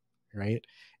differently, right?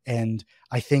 And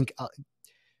I think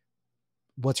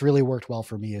what's really worked well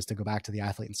for me is to go back to the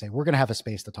athlete and say, we're going to have a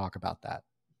space to talk about that,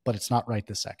 but it's not right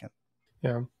this second.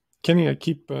 Yeah. Kenny, I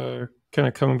keep kind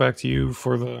of coming back to you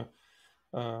for the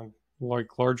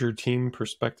larger team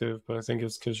perspective, but I think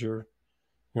it's because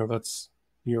that's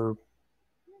your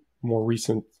more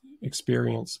recent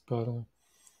experience. But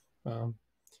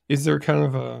is there kind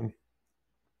of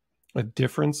a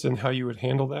difference in how you would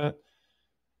handle that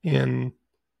in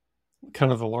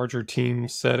kind of the larger team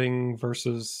setting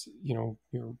versus, your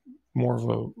more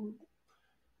of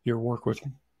your work with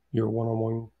your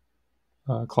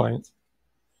one-on-one clients?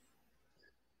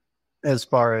 As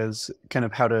far as kind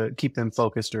of how to keep them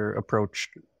focused or approach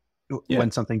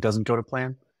when something doesn't go to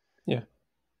plan? Yeah.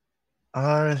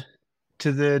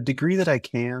 To the degree that I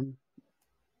can,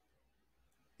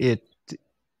 it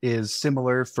is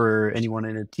similar for anyone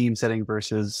in a team setting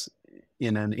versus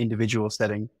in an individual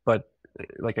setting. But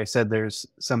like I said, there's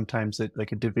sometimes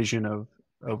like a division of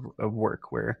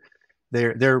work where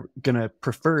they're gonna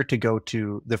prefer to go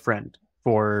to the friend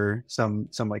for some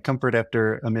like comfort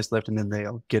after a missed lift, and then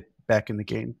they'll get back in the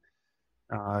game.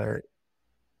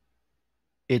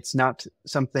 It's not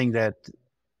something that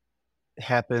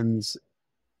happens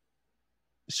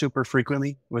super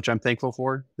frequently, which I'm thankful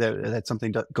for. That's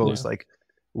something that goes like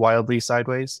wildly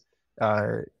sideways,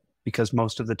 because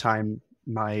most of the time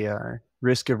my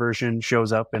risk aversion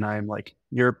shows up, and I'm like,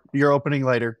 you're opening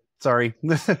later. Sorry,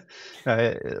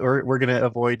 we're gonna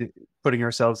avoid putting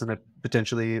ourselves in a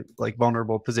potentially like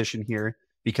vulnerable position here,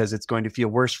 because it's going to feel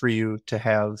worse for you to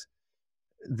have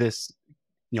this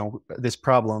this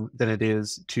problem than it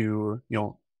is to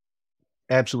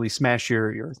absolutely smash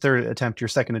your third attempt, your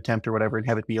second attempt, or whatever, and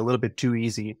have it be a little bit too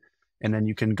easy, and then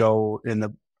you can go in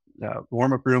the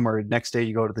warm-up room, or next day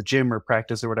you go to the gym or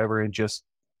practice or whatever and just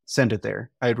send it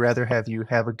there. I'd rather have you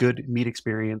have a good meet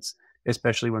experience,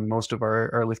 especially when most of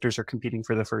our lifters are competing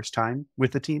for the first time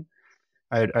with the team.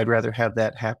 I'd rather have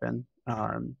that happen.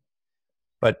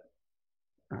 But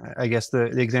I guess the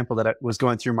example that was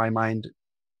going through my mind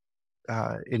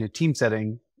in a team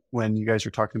setting when you guys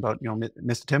are talking about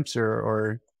missed attempts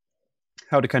or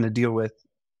how to kind of deal with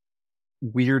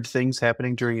weird things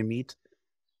happening during a meet.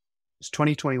 It's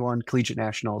 2021 Collegiate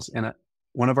Nationals, and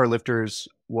one of our lifters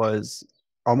was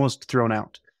almost thrown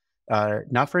out.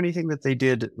 Not for anything that they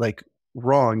did like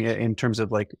wrong in terms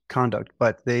of like conduct,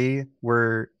 but they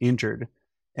were injured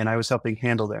and I was helping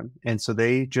handle them. And so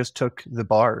they just took the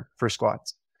bar for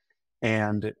squats,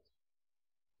 and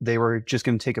they were just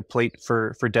going to take a plate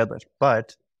for deadlift,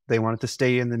 but they wanted to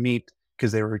stay in the meet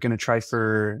because they were going to try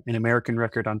for an American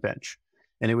record on bench.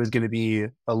 And it was going to be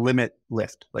a limit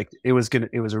lift. Like it was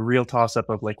a real toss up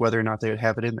of like whether or not they would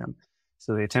have it in them.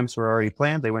 So the attempts were already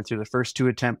planned. They went through the first 2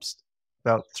 attempts,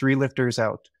 about 3 lifters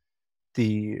out.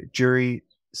 The jury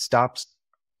stops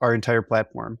our entire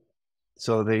platform.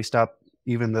 So they stop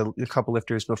even a couple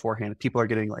lifters beforehand. People are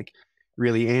getting like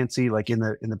really antsy, like in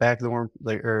the back of the room,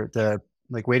 or the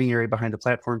like waiting area behind the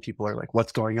platform. People are like,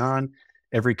 what's going on?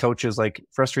 Every coach is like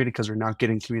frustrated because we're not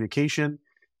getting communication.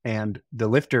 And the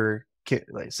lifter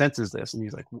like senses this, and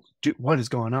he's like, what is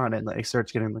going on? And like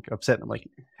starts getting like upset. And I'm like,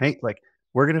 hey, like,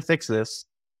 we're going to fix this.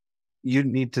 You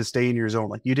need to stay in your zone.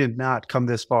 Like, you did not come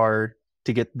this far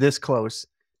to get this close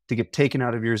to get taken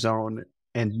out of your zone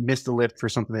and miss the lift for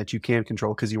something that you can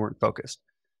control because you weren't focused.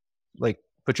 Like,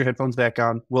 put your headphones back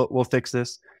on. We'll fix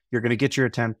this. You're going to get your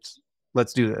attempt.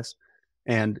 Let's do this.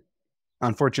 And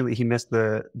unfortunately, he missed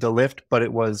the lift, but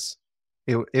it was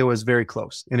very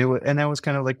close, and that was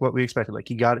kind of like what we expected. Like,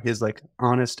 he got his like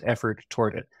honest effort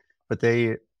toward it, but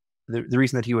the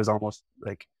reason that he was almost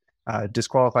like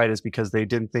disqualified is because they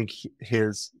didn't think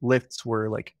his lifts were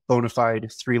like bona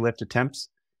fide 3 lift attempts.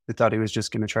 They thought he was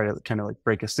just going to try to kind of like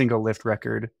break a single lift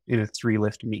record in a 3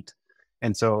 lift meet,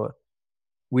 and so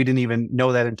we didn't even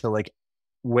know that until like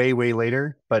way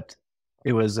later. But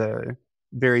it was a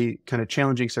very kind of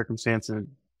challenging circumstance, and it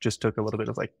just took a little bit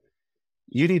of like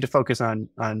you need to focus on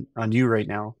you right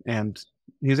now. And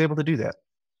he was able to do that.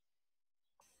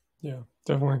 Yeah,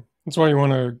 definitely. That's why you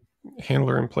want a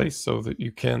handler in place, so that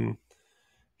you can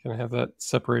have that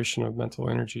separation of mental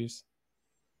energies.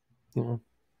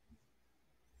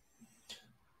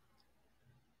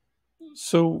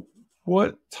 So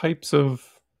what types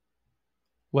of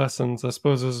lessons, I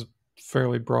suppose is a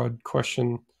fairly broad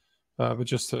question, but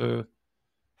just to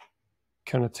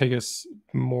kind of take us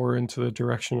more into the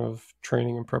direction of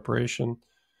training and preparation.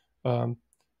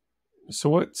 So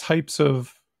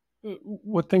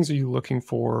what things are you looking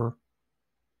for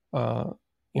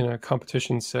in a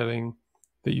competition setting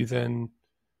that you then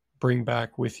bring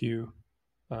back with you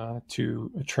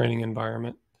to a training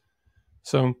environment?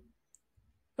 So,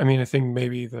 I mean, I think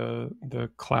maybe the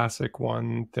classic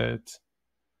one that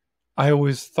I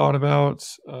always thought about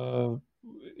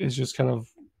is just kind of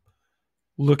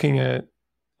looking at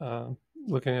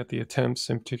the attempts,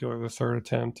 in particular the third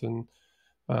attempt, and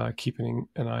keeping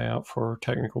an eye out for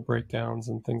technical breakdowns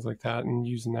and things like that, and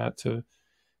using that to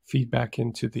feed back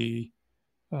into the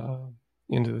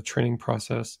training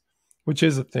process, which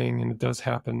is a thing, and it does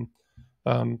happen.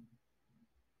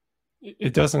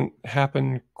 It doesn't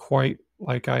happen quite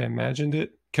like I imagined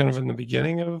it kind of in the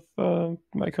beginning of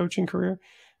my coaching career.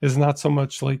 It's not so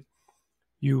much like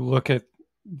you look at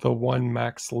the one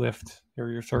max lift or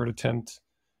your third attempt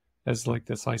as like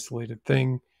this isolated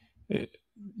thing.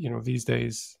 These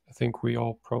days, I think we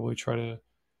all probably try to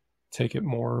take it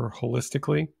more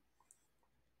holistically.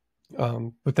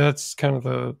 But that's kind of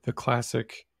the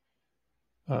classic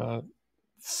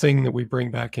thing that we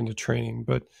bring back into training.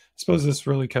 But I suppose this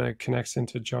really kind of connects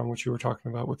into, John, what you were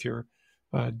talking about with your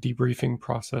debriefing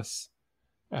process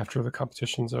after the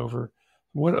competition's over.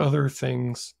 What other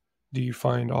things do you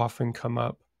find often come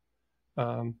up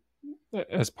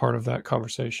as part of that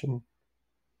conversation?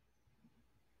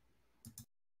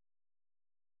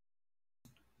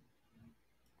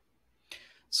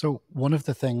 So one of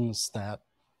the things that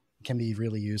can be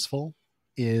really useful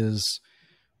is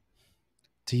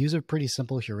to use a pretty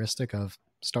simple heuristic of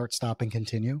start, stop, and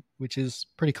continue, which is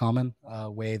pretty common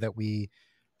way that we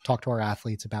talk to our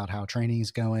athletes about how training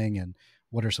is going and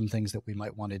what are some things that we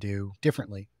might want to do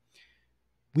differently.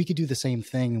 We could do the same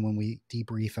thing when we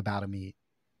debrief about a meet,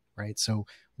 right? So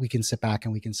we can sit back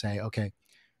and we can say, okay,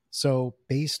 so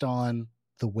based on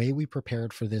the way we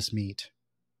prepared for this meet,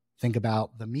 think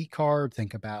about the meet card,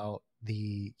 think about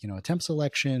the attempt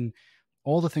selection,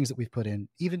 all the things that we've put in.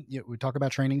 Even we talk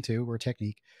about training too, or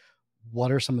technique.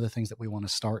 What are some of the things that we want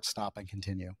to start, stop, and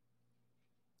continue?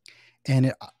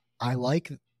 And I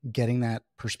like getting that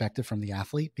perspective from the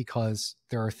athlete, because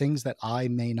there are things that I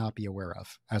may not be aware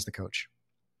of as the coach.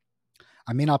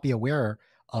 I may not be aware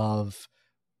of,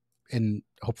 and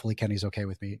hopefully Kenny's okay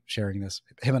with me sharing this.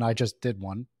 Him and I just did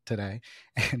one today,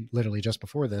 and literally just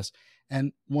before this.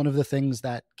 And one of the things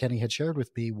that Kenny had shared with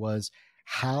me was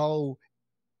how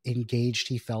engaged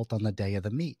he felt on the day of the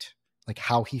meet, like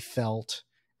how he felt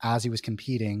as he was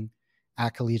competing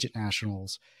at Collegiate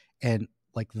Nationals, and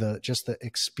like the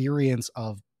experience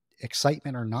of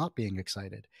excitement or not being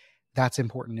excited. That's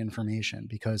important information,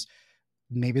 because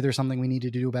maybe there's something we need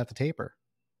to do about the taper.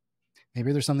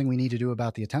 Maybe there's something we need to do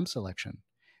about the attempt selection.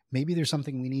 Maybe there's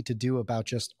something we need to do about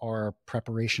just our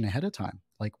preparation ahead of time.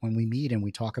 Like when we meet and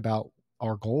we talk about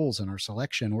our goals and our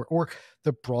selection, or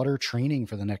the broader training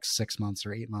for the next 6 months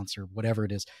or 8 months or whatever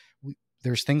it is,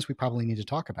 there's things we probably need to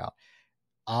talk about.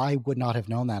 I would not have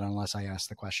known that unless I asked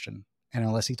the question and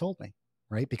unless he told me,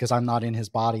 right? Because I'm not in his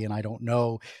body and I don't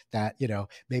know that,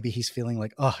 maybe he's feeling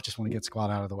like, oh, I just want to get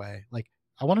squat out of the way. Like,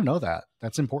 I want to know that.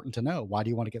 That's important to know. Why do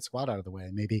you want to get squat out of the way?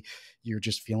 Maybe you're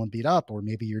just feeling beat up, or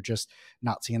maybe you're just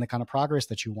not seeing the kind of progress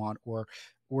that you want, or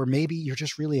maybe you're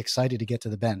just really excited to get to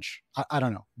the bench. I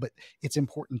don't know, but it's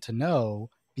important to know,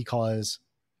 because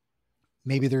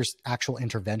maybe there's actual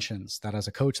interventions that as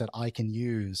a coach that I can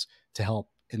use to help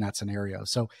in that scenario.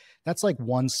 So that's like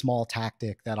one small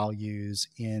tactic that I'll use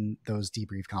in those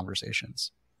debrief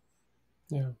conversations.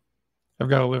 Yeah. I've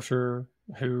got a lifter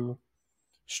who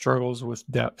struggles with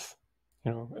depth.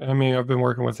 I mean, I've been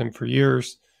working with him for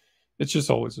years. It's just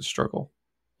always a struggle,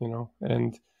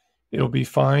 and it'll be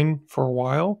fine for a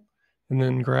while, and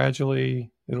then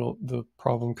gradually the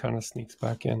problem kind of sneaks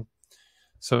back in.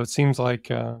 So it seems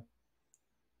like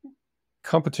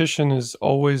competition is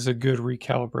always a good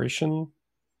recalibration.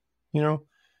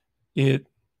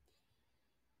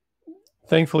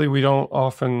 Thankfully we don't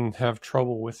often have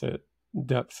trouble with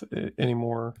depth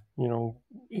anymore,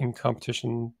 in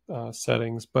competition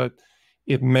settings, but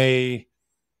it may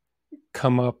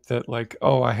come up that like,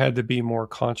 oh, I had to be more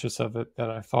conscious of it than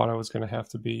I thought I was going to have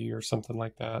to be, or something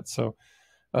like that. So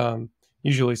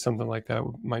usually something like that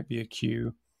might be a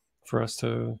cue for us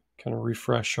to kind of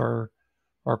refresh our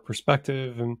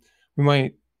perspective, and we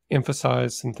might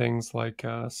emphasize some things like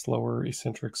slower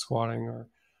eccentric squatting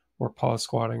or pause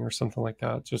squatting or something like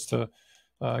that, just to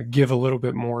give a little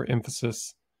bit more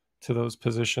emphasis to those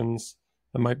positions.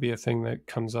 That might be a thing that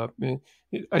comes up.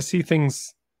 I see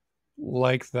things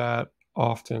like that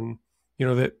often,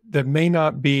 that may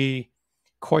not be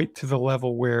quite to the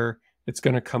level where it's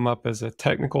going to come up as a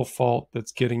technical fault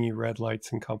that's getting you red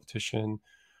lights in competition,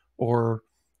 or,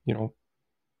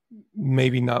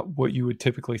 maybe not what you would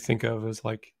typically think of as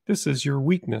like, this is your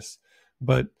weakness,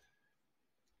 but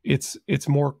it's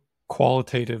more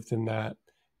qualitative than that.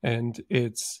 And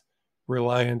it's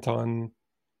reliant on,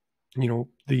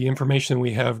 the information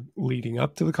we have leading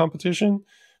up to the competition,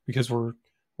 because we're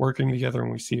working together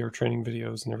and we see our training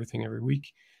videos and everything every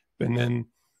week. And then,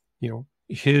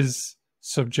 his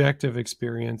subjective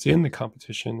experience in the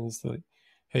competition is like,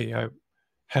 hey, I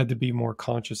had to be more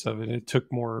conscious of it. It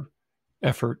took more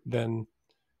effort than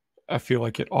I feel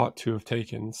like it ought to have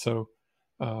taken. So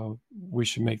we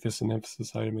should make this an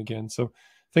emphasis item again. So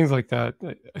things like that,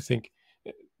 I think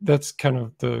that's kind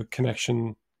of the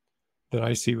connection that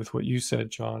I see with what you said,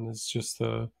 John, is just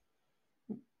the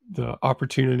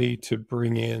opportunity to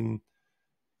bring in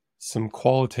some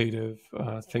qualitative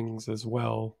things as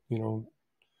well.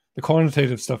 The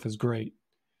quantitative stuff is great,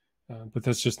 but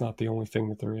that's just not the only thing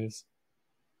that there is.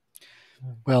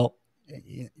 Well,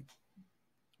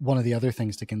 one of the other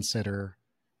things to consider,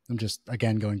 I'm just,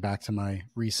 again, going back to my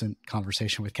recent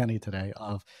conversation with Kenny today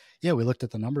we looked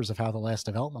at the numbers of how the last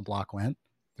development block went.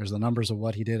 There's the numbers of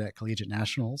what he did at Collegiate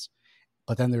Nationals,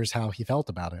 but then there's how he felt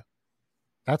about it.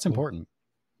 That's important.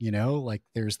 Like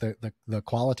there's the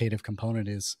qualitative component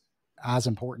is as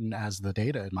important as the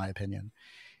data, in my opinion.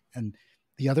 And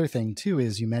the other thing too,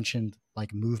 is you mentioned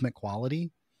like movement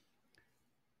quality.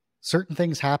 Certain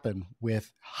things happen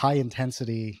with high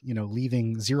intensity,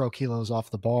 leaving 0 kilos off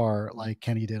the bar, like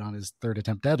Kenny did on his 3rd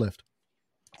attempt deadlift.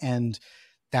 And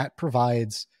that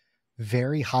provides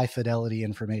very high fidelity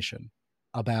information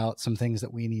about some things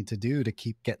that we need to do to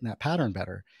keep getting that pattern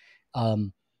better.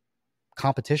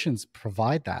 Competitions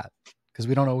provide that because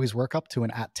we don't always work up to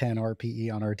an at 10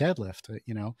 RPE on our deadlift,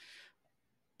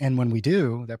 and when we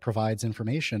do, that provides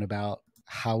information about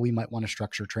how we might want to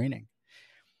structure training.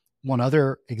 One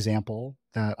other example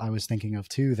that I was thinking of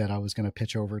too, that I was going to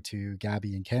pitch over to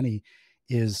Gabby and Kenny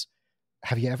is,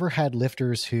 have you ever had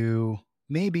lifters who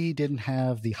maybe didn't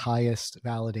have the highest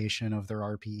validation of their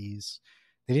RPEs?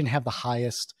 They didn't have the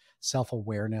highest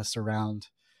self-awareness around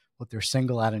what their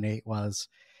single at an 8 was.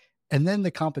 And then the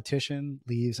competition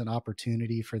leaves an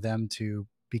opportunity for them to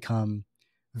become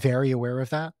very aware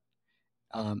of that.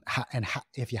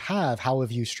 If you have, how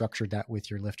have you structured that with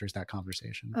your lifters, that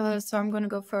conversation? So I'm going to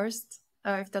go first,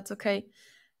 if that's okay.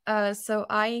 So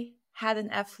I had an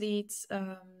athlete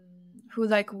who,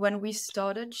 like, when we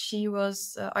started, she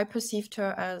was, I perceived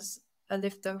her as a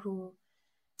lifter who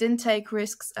didn't take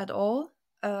risks at all.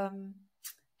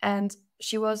 And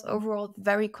she was overall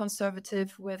very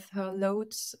conservative with her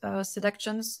loads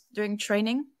selections during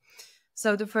training.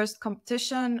 So the first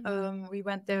competition, we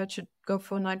went there to go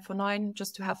for 949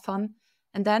 just to have fun.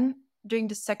 And then during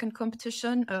the second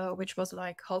competition, which was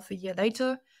like half a year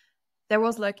later, there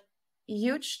was like a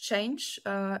huge change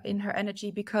in her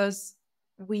energy, because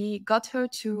we got her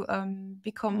to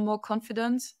become more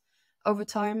confident over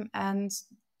time. And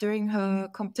during her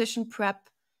competition prep,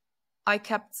 I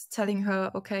kept telling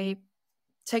her, okay,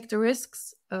 take the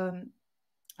risks.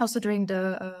 Also during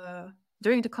the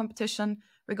competition,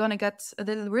 we're going to get a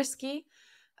little risky.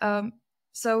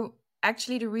 So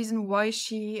actually the reason why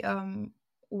she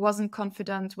wasn't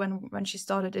confident when she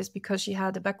started is because she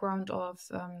had a background of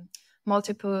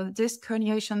multiple disc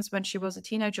herniations when she was a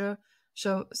teenager.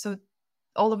 So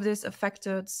all of this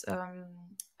affected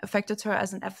her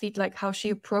as an athlete, like how she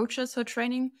approaches her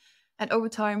training. And over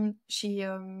time, she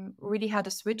really had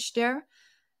a switch there.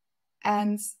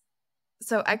 And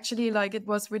so actually, like, it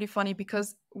was really funny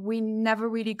because we never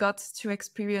really got to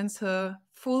experience her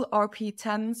full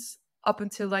RP10s up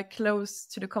until like close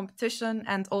to the competition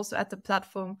and also at the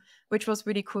platform, which was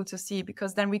really cool to see,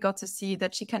 because then we got to see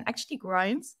that she can actually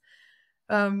grind.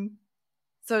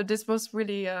 So this was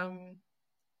really,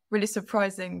 really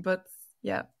surprising, but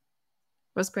yeah,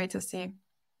 it was great to see.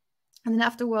 And then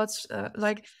afterwards,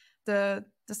 like the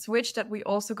switch that we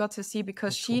also got to see,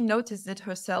 because she noticed it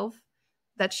herself,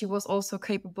 that she was also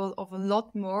capable of a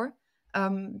lot more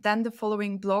than the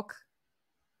following block.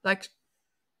 Like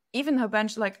even her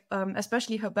bench, like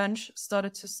especially her bench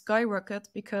started to skyrocket,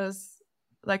 because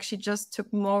like she just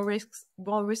took more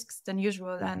risks than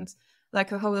usual. And like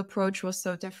her whole approach was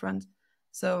so different.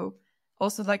 So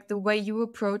also like the way you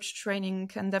approach training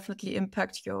can definitely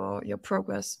impact your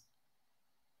progress.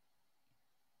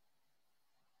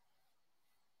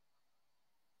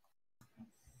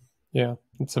 Yeah,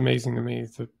 it's amazing to me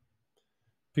that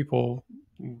people,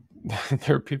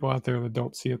 there are people out there that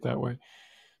don't see it that way.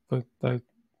 But of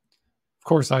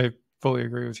course, I fully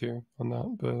agree with you on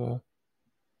that. But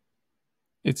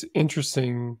it's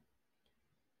interesting.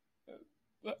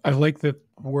 I like the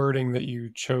wording that you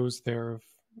chose there of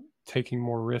taking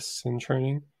more risks in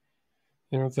training.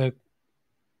 You know, that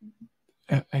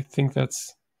I think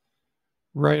that's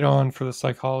right on for the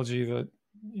psychology that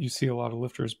you see a lot of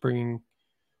lifters bringing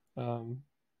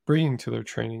to their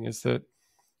training. Is that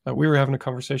we were having a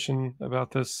conversation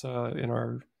about this in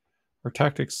our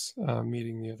tactics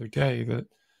meeting the other day, that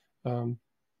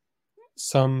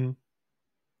some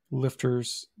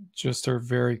lifters just are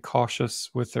very cautious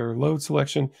with their load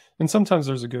selection, and sometimes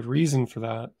there's a good reason for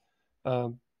that,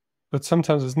 but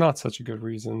sometimes it's not such a good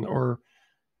reason, or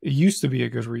it used to be a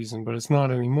good reason, but it's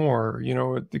not anymore. You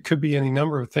know, it could be any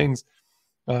number of things,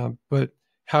 but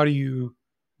how do you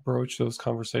broach those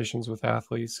conversations with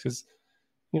athletes? Because,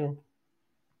 you know,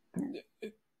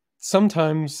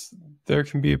 sometimes there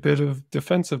can be a bit of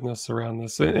defensiveness around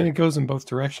this, and it goes in both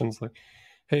directions. Like,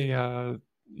 hey,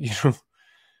 you know,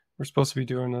 we're supposed to be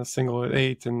doing a single at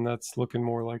 8, and that's looking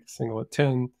more like a single at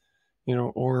 10, you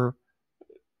know, or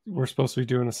we're supposed to be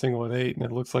doing a single at 8, and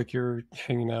it looks like you're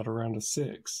hanging out around a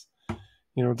 6.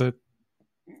 You know,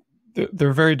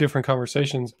 they're very different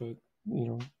conversations, but, you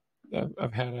know,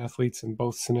 I've had athletes in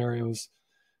both scenarios.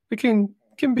 It can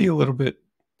be a little bit,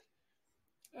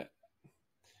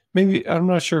 maybe, I'm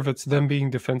not sure if it's them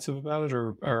being defensive about it,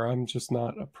 or I'm just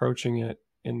not approaching it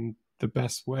in the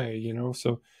best way, you know?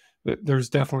 So there's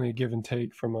definitely a give and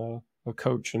take from a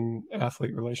coach and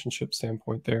athlete relationship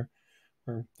standpoint there,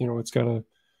 where, you know,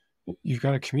 you've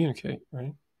got to communicate,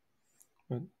 right?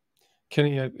 But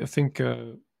Kenny, I think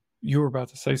you were about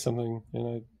to say something, and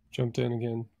I jumped in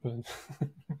again, but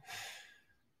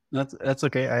That's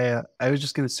okay. I was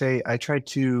just going to say, I tried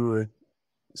to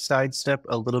sidestep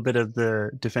a little bit of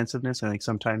the defensiveness. I think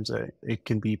sometimes it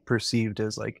can be perceived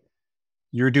as like,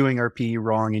 you're doing RP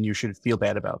wrong and you should feel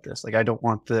bad about this. Like, I don't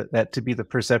want that to be the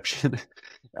perception.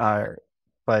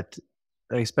 But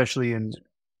especially in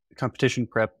competition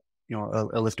prep, you know,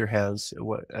 a lifter has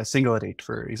a single at 8,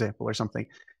 for example, or something,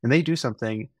 and they do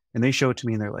something and they show it to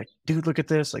me and they're like, dude, look at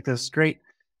this. Like, this is great.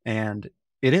 And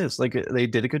it is like, they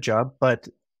did a good job, but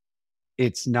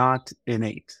it's not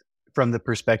innate from the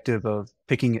perspective of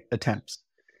picking attempts.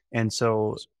 And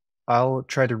so I'll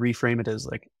try to reframe it as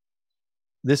like,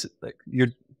 this, like, you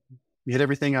hit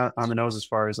everything on the nose as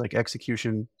far as like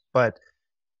execution, but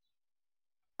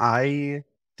I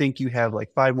think you have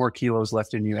like 5 more kilos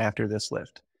left in you after this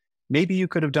lift. Maybe you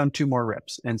could have done 2 more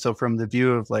reps. And so from the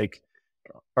view of like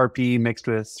RP mixed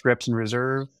with reps in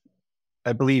reserve,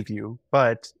 I believe you.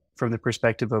 But from the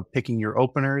perspective of picking your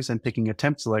openers and picking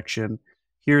attempt selection,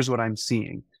 here's what I'm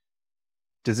seeing.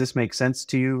 Does this make sense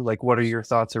to you? Like, what are your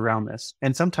thoughts around this?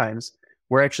 And sometimes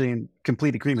we're actually in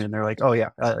complete agreement. And they're like, oh yeah,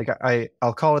 like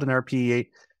I'll call it an RP8,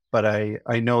 but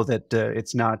I know that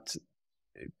it's not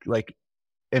like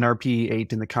an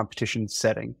RP8 in the competition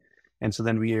setting. And so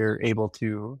then we are able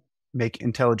to make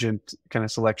intelligent kind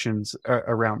of selections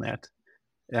around that.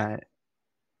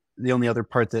 The only other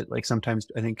part that like sometimes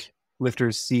I think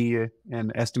lifters see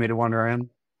an estimated 1RM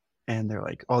and they're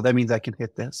like, oh, that means I can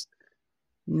hit this.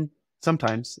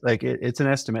 Sometimes like it's an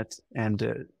estimate,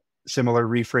 and similar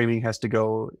reframing has to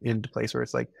go into place where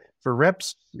it's like, for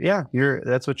reps, yeah,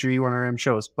 that's what your E1RM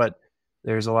shows, but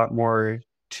there's a lot more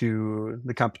to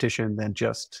the competition than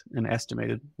just an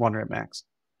estimated 1 rep max.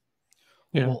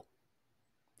 Yeah. Well,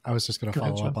 I was just going to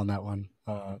follow up on that one.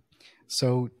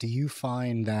 So do you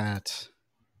find that,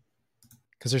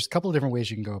 because there's a couple of different ways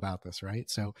you can go about this, right?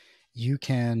 So you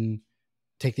can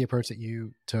take the approach that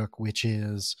you took, which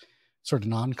is sort of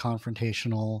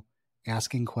non-confrontational,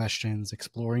 asking questions,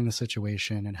 exploring the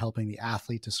situation, and helping the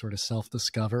athlete to sort of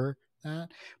self-discover that.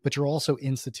 But you're also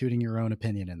instituting your own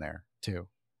opinion in there too,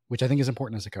 which I think is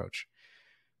important as a coach.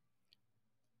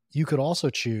 You could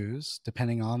also choose,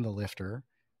 depending on the lifter,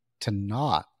 to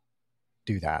not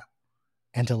do that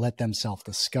and to let them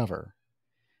self-discover.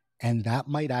 And that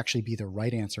might actually be the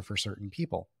right answer for certain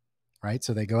people, right?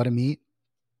 So they go to meet,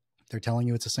 they're telling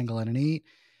you it's a single at an 8,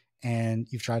 and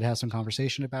you've tried to have some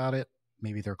conversation about it.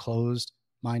 Maybe they're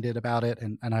closed-minded about it.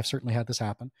 And I've certainly had this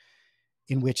happen,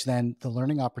 in which then the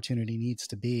learning opportunity needs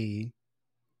to be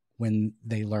when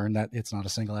they learn that it's not a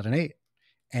single at an 8.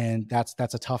 And that's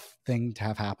a tough thing to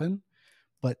have happen.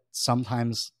 but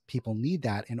sometimes people need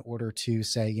that in order to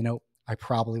say, you know, I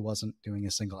probably wasn't doing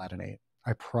a single out of 8.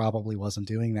 I probably wasn't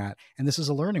doing that. And this is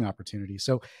a learning opportunity.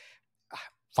 So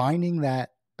finding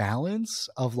that balance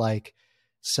of like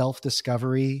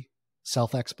self-discovery,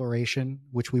 self-exploration,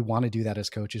 which we want to do that as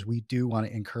coaches. We do want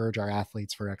to encourage our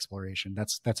athletes for exploration.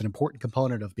 That's an important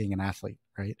component of being an athlete,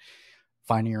 right?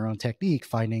 Finding your own technique,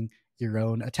 finding your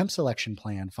own attempt selection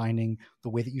plan, finding the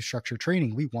way that you structure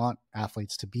training. We want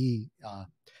athletes to be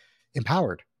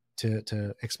empowered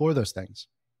to explore those things.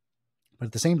 But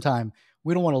at the same time,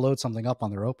 we don't want to load something up on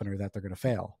their opener that they're going to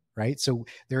fail, right? So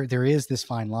there is this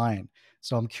fine line.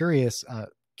 So I'm curious,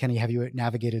 Kenny, have you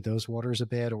navigated those waters a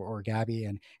bit, or Gabby,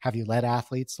 and have you let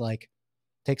athletes like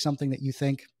take something that you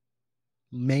think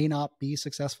may not be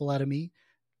successful out of me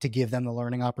to give them the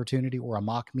learning opportunity, or a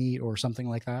mock meet or something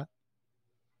like that?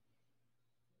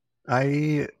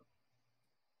 I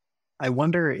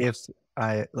wonder if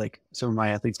some of my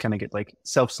athletes kind of get like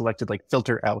self-selected, like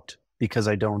filter out, because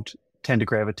I don't tend to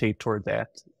gravitate toward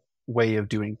that way of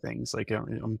doing things. Like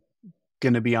I'm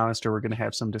going to be honest, or we're going to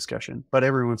have some discussion, but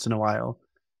every once in a while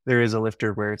there is a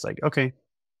lifter where it's like, okay,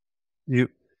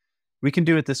 we can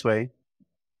do it this way.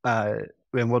 And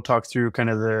we'll talk through kind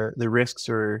of the risks,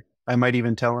 or I might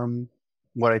even tell them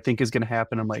what I think is going to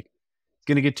happen. I'm like, it's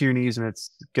going to get to your knees and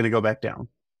it's going to go back down.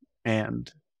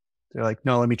 And they're like,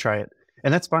 no, let me try it.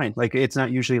 And that's fine. Like, it's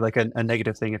not usually like a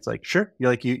negative thing. It's like, sure, you're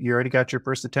like, you already got your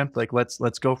first attempt. Like, let's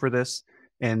go for this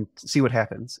and see what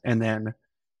happens. And then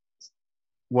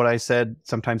what I said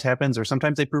sometimes happens, or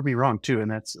sometimes they prove me wrong too. And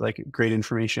that's like great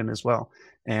information as well.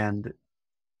 And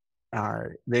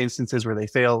the instances where they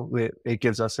fail, it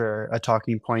gives us a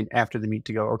talking point after the meet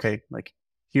to go, okay, like,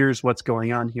 here's what's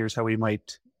going on. Here's how we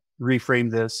might reframe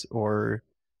this or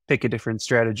pick a different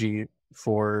strategy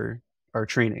for our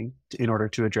training in order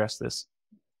to address this.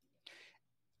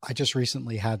 I just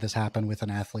recently had this happen with an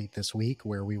athlete this week,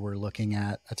 where we were looking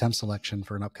at attempt selection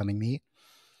for an upcoming meet.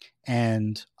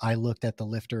 And I looked at the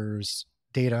lifter's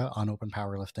data on open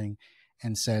powerlifting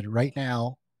and said, right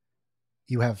now,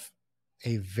 you have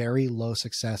a very low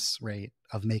success rate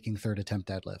of making third attempt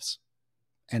deadlifts,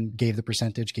 and gave the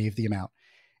percentage, gave the amount.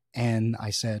 And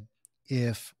I said,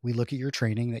 if we look at your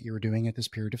training that you were doing at this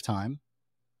period of time,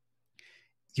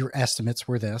 your estimates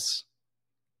were this,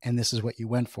 and this is what you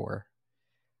went for.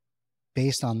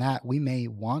 Based on that, we may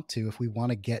want to, if we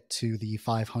want to get to the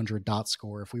 500 dot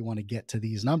score, if we want to get to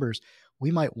these numbers,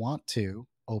 we might want to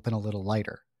open a little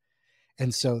lighter.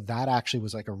 And so that actually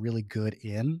was like a really good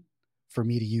in for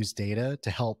me to use data to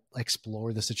help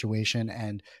explore the situation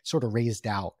and sort of raise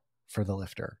doubt for the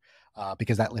lifter,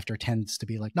 because that lifter tends to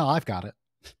be like, no, I've got it.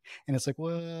 And it's like,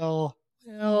 well,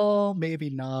 maybe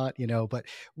not, but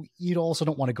you also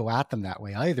don't want to go at them that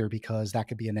way either, because that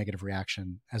could be a negative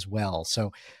reaction as well.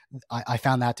 So I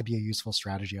found that to be a useful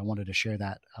strategy. I wanted to share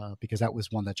that because that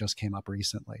was one that just came up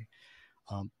recently.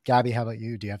 Gabby, how about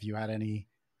you? Have you had any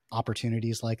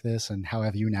opportunities like this, and how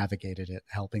have you navigated it,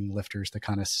 helping lifters to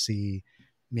kind of see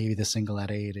maybe the single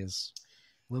at 8 is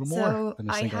a little more than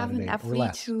a single at 8 or less? I have an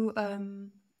athlete who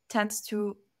tends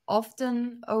to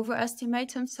often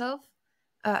overestimate himself,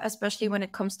 especially when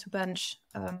it comes to bench.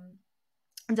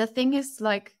 The thing is,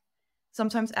 like,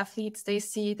 sometimes athletes, they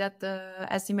see that the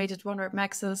estimated 1 rep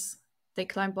maxes, they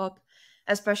climb up,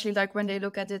 especially like when they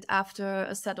look at it after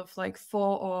a set of like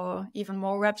 4 or even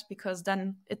more reps, because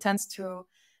then it tends to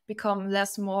become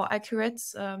more accurate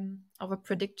of a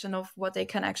prediction of what they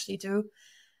can actually do.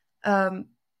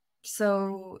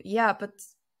 So yeah, but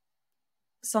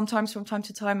sometimes from time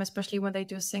to time, especially when they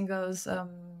do singles,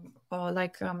 or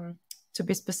like to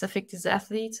be specific, this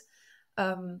athlete,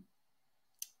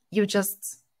 you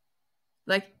just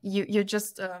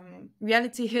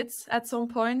reality hits at some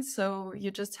point. So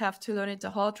you just have to learn it the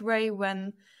hard way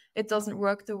when it doesn't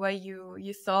work the way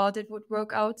you thought it would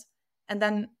work out. And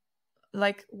then,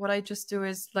 like, what I just do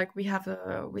is, like, we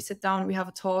sit down, we have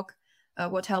a talk.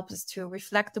 What helps is to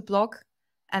reflect the block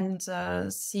and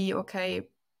see, okay,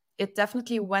 it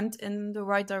definitely went in the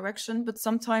right direction, but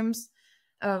sometimes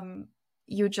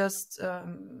you just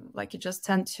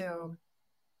tend to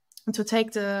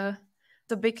take the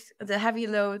heavy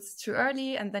loads too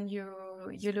early, and then you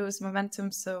lose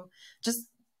momentum. So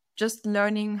just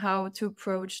learning how to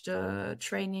approach the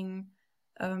training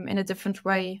in a different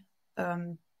way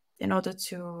in order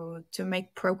to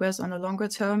make progress on a longer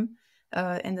term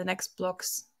in the next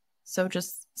blocks. So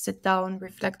just sit down,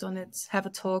 reflect on it, have a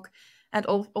talk, and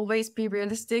always be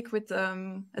realistic with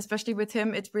especially with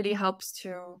him. It really helps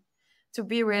to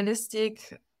be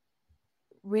realistic,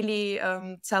 really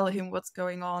tell him what's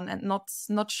going on, and not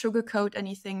sugarcoat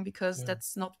anything, because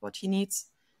that's not what he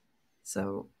needs.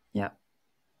 So yeah.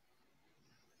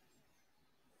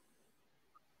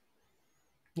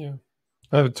 Yeah,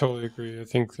 I would totally agree. I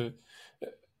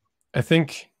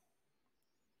think,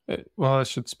 well, I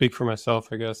should speak for myself,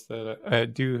 I guess, that I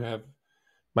do have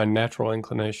my natural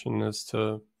inclination is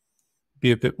to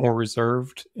be a bit more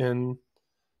reserved in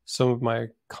some of my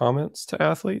comments to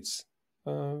athletes,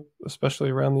 especially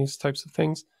around these types of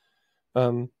things.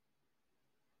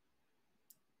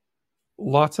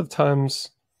 Lots of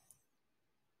times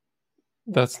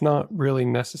that's not really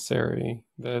necessary.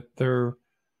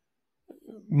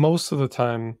 Most of the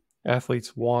time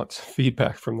athletes want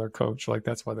feedback from their coach. Like,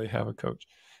 that's why they have a coach.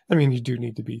 I mean, you do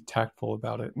need to be tactful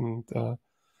about it, and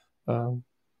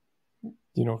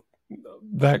you know,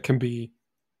 that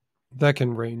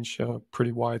can range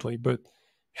pretty widely. But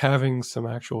having some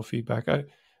actual feedback, I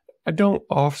don't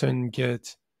often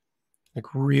get like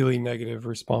really negative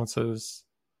responses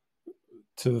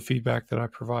to the feedback that I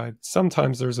provide.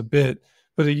 Sometimes there's a bit,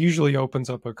 but it usually opens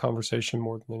up a conversation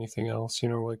more than anything else.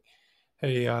 Like,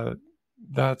 hey,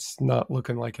 that's not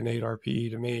looking like an 8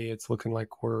 RPE to me. It's looking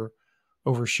like we're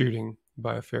overshooting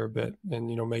by a fair bit. And,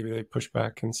 maybe they push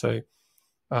back and say,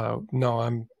 no,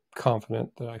 I'm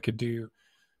confident that I could do,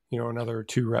 another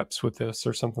 2 reps with this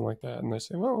or something like that. And they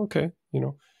say, well, okay,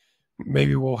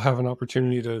 maybe we'll have an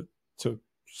opportunity to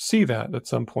see that at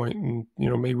some point, and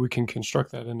maybe we can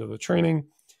construct that into the training.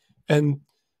 And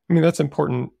I mean, that's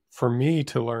important for me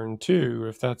to learn too,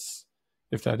 if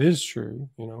that is true.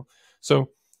 So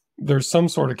there's some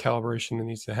sort of calibration that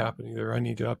needs to happen. Either I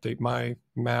need to update my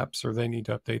maps or they need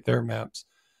to update their maps,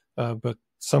 but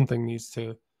something needs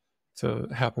to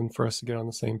happen for us to get on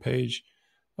the same page.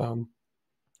 And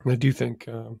I do think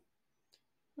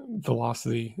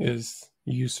velocity is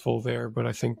useful there, but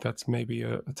I think that's maybe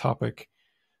a topic.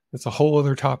 It's a whole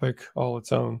other topic all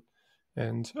its own.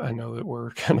 And I know that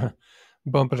we're kind of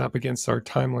bumping up against our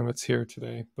time limits here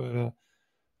today, but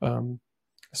I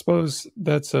suppose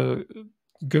that's a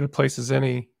good a place as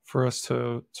any for us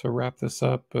to wrap this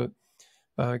up. But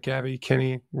Gabby,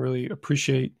 Kenny, really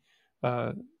appreciate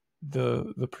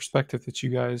the perspective that you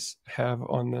guys have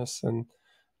on this, and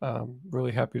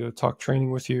really happy to talk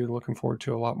training with you. Looking forward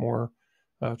to a lot more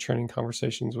training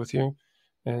conversations with you.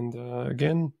 And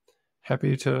again,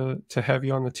 happy to have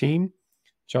you on the team.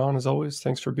 John, as always,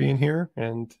 thanks for being here.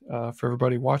 And for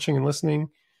everybody watching and listening,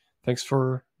 thanks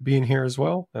for being here as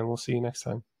well. And we'll see you next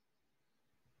time.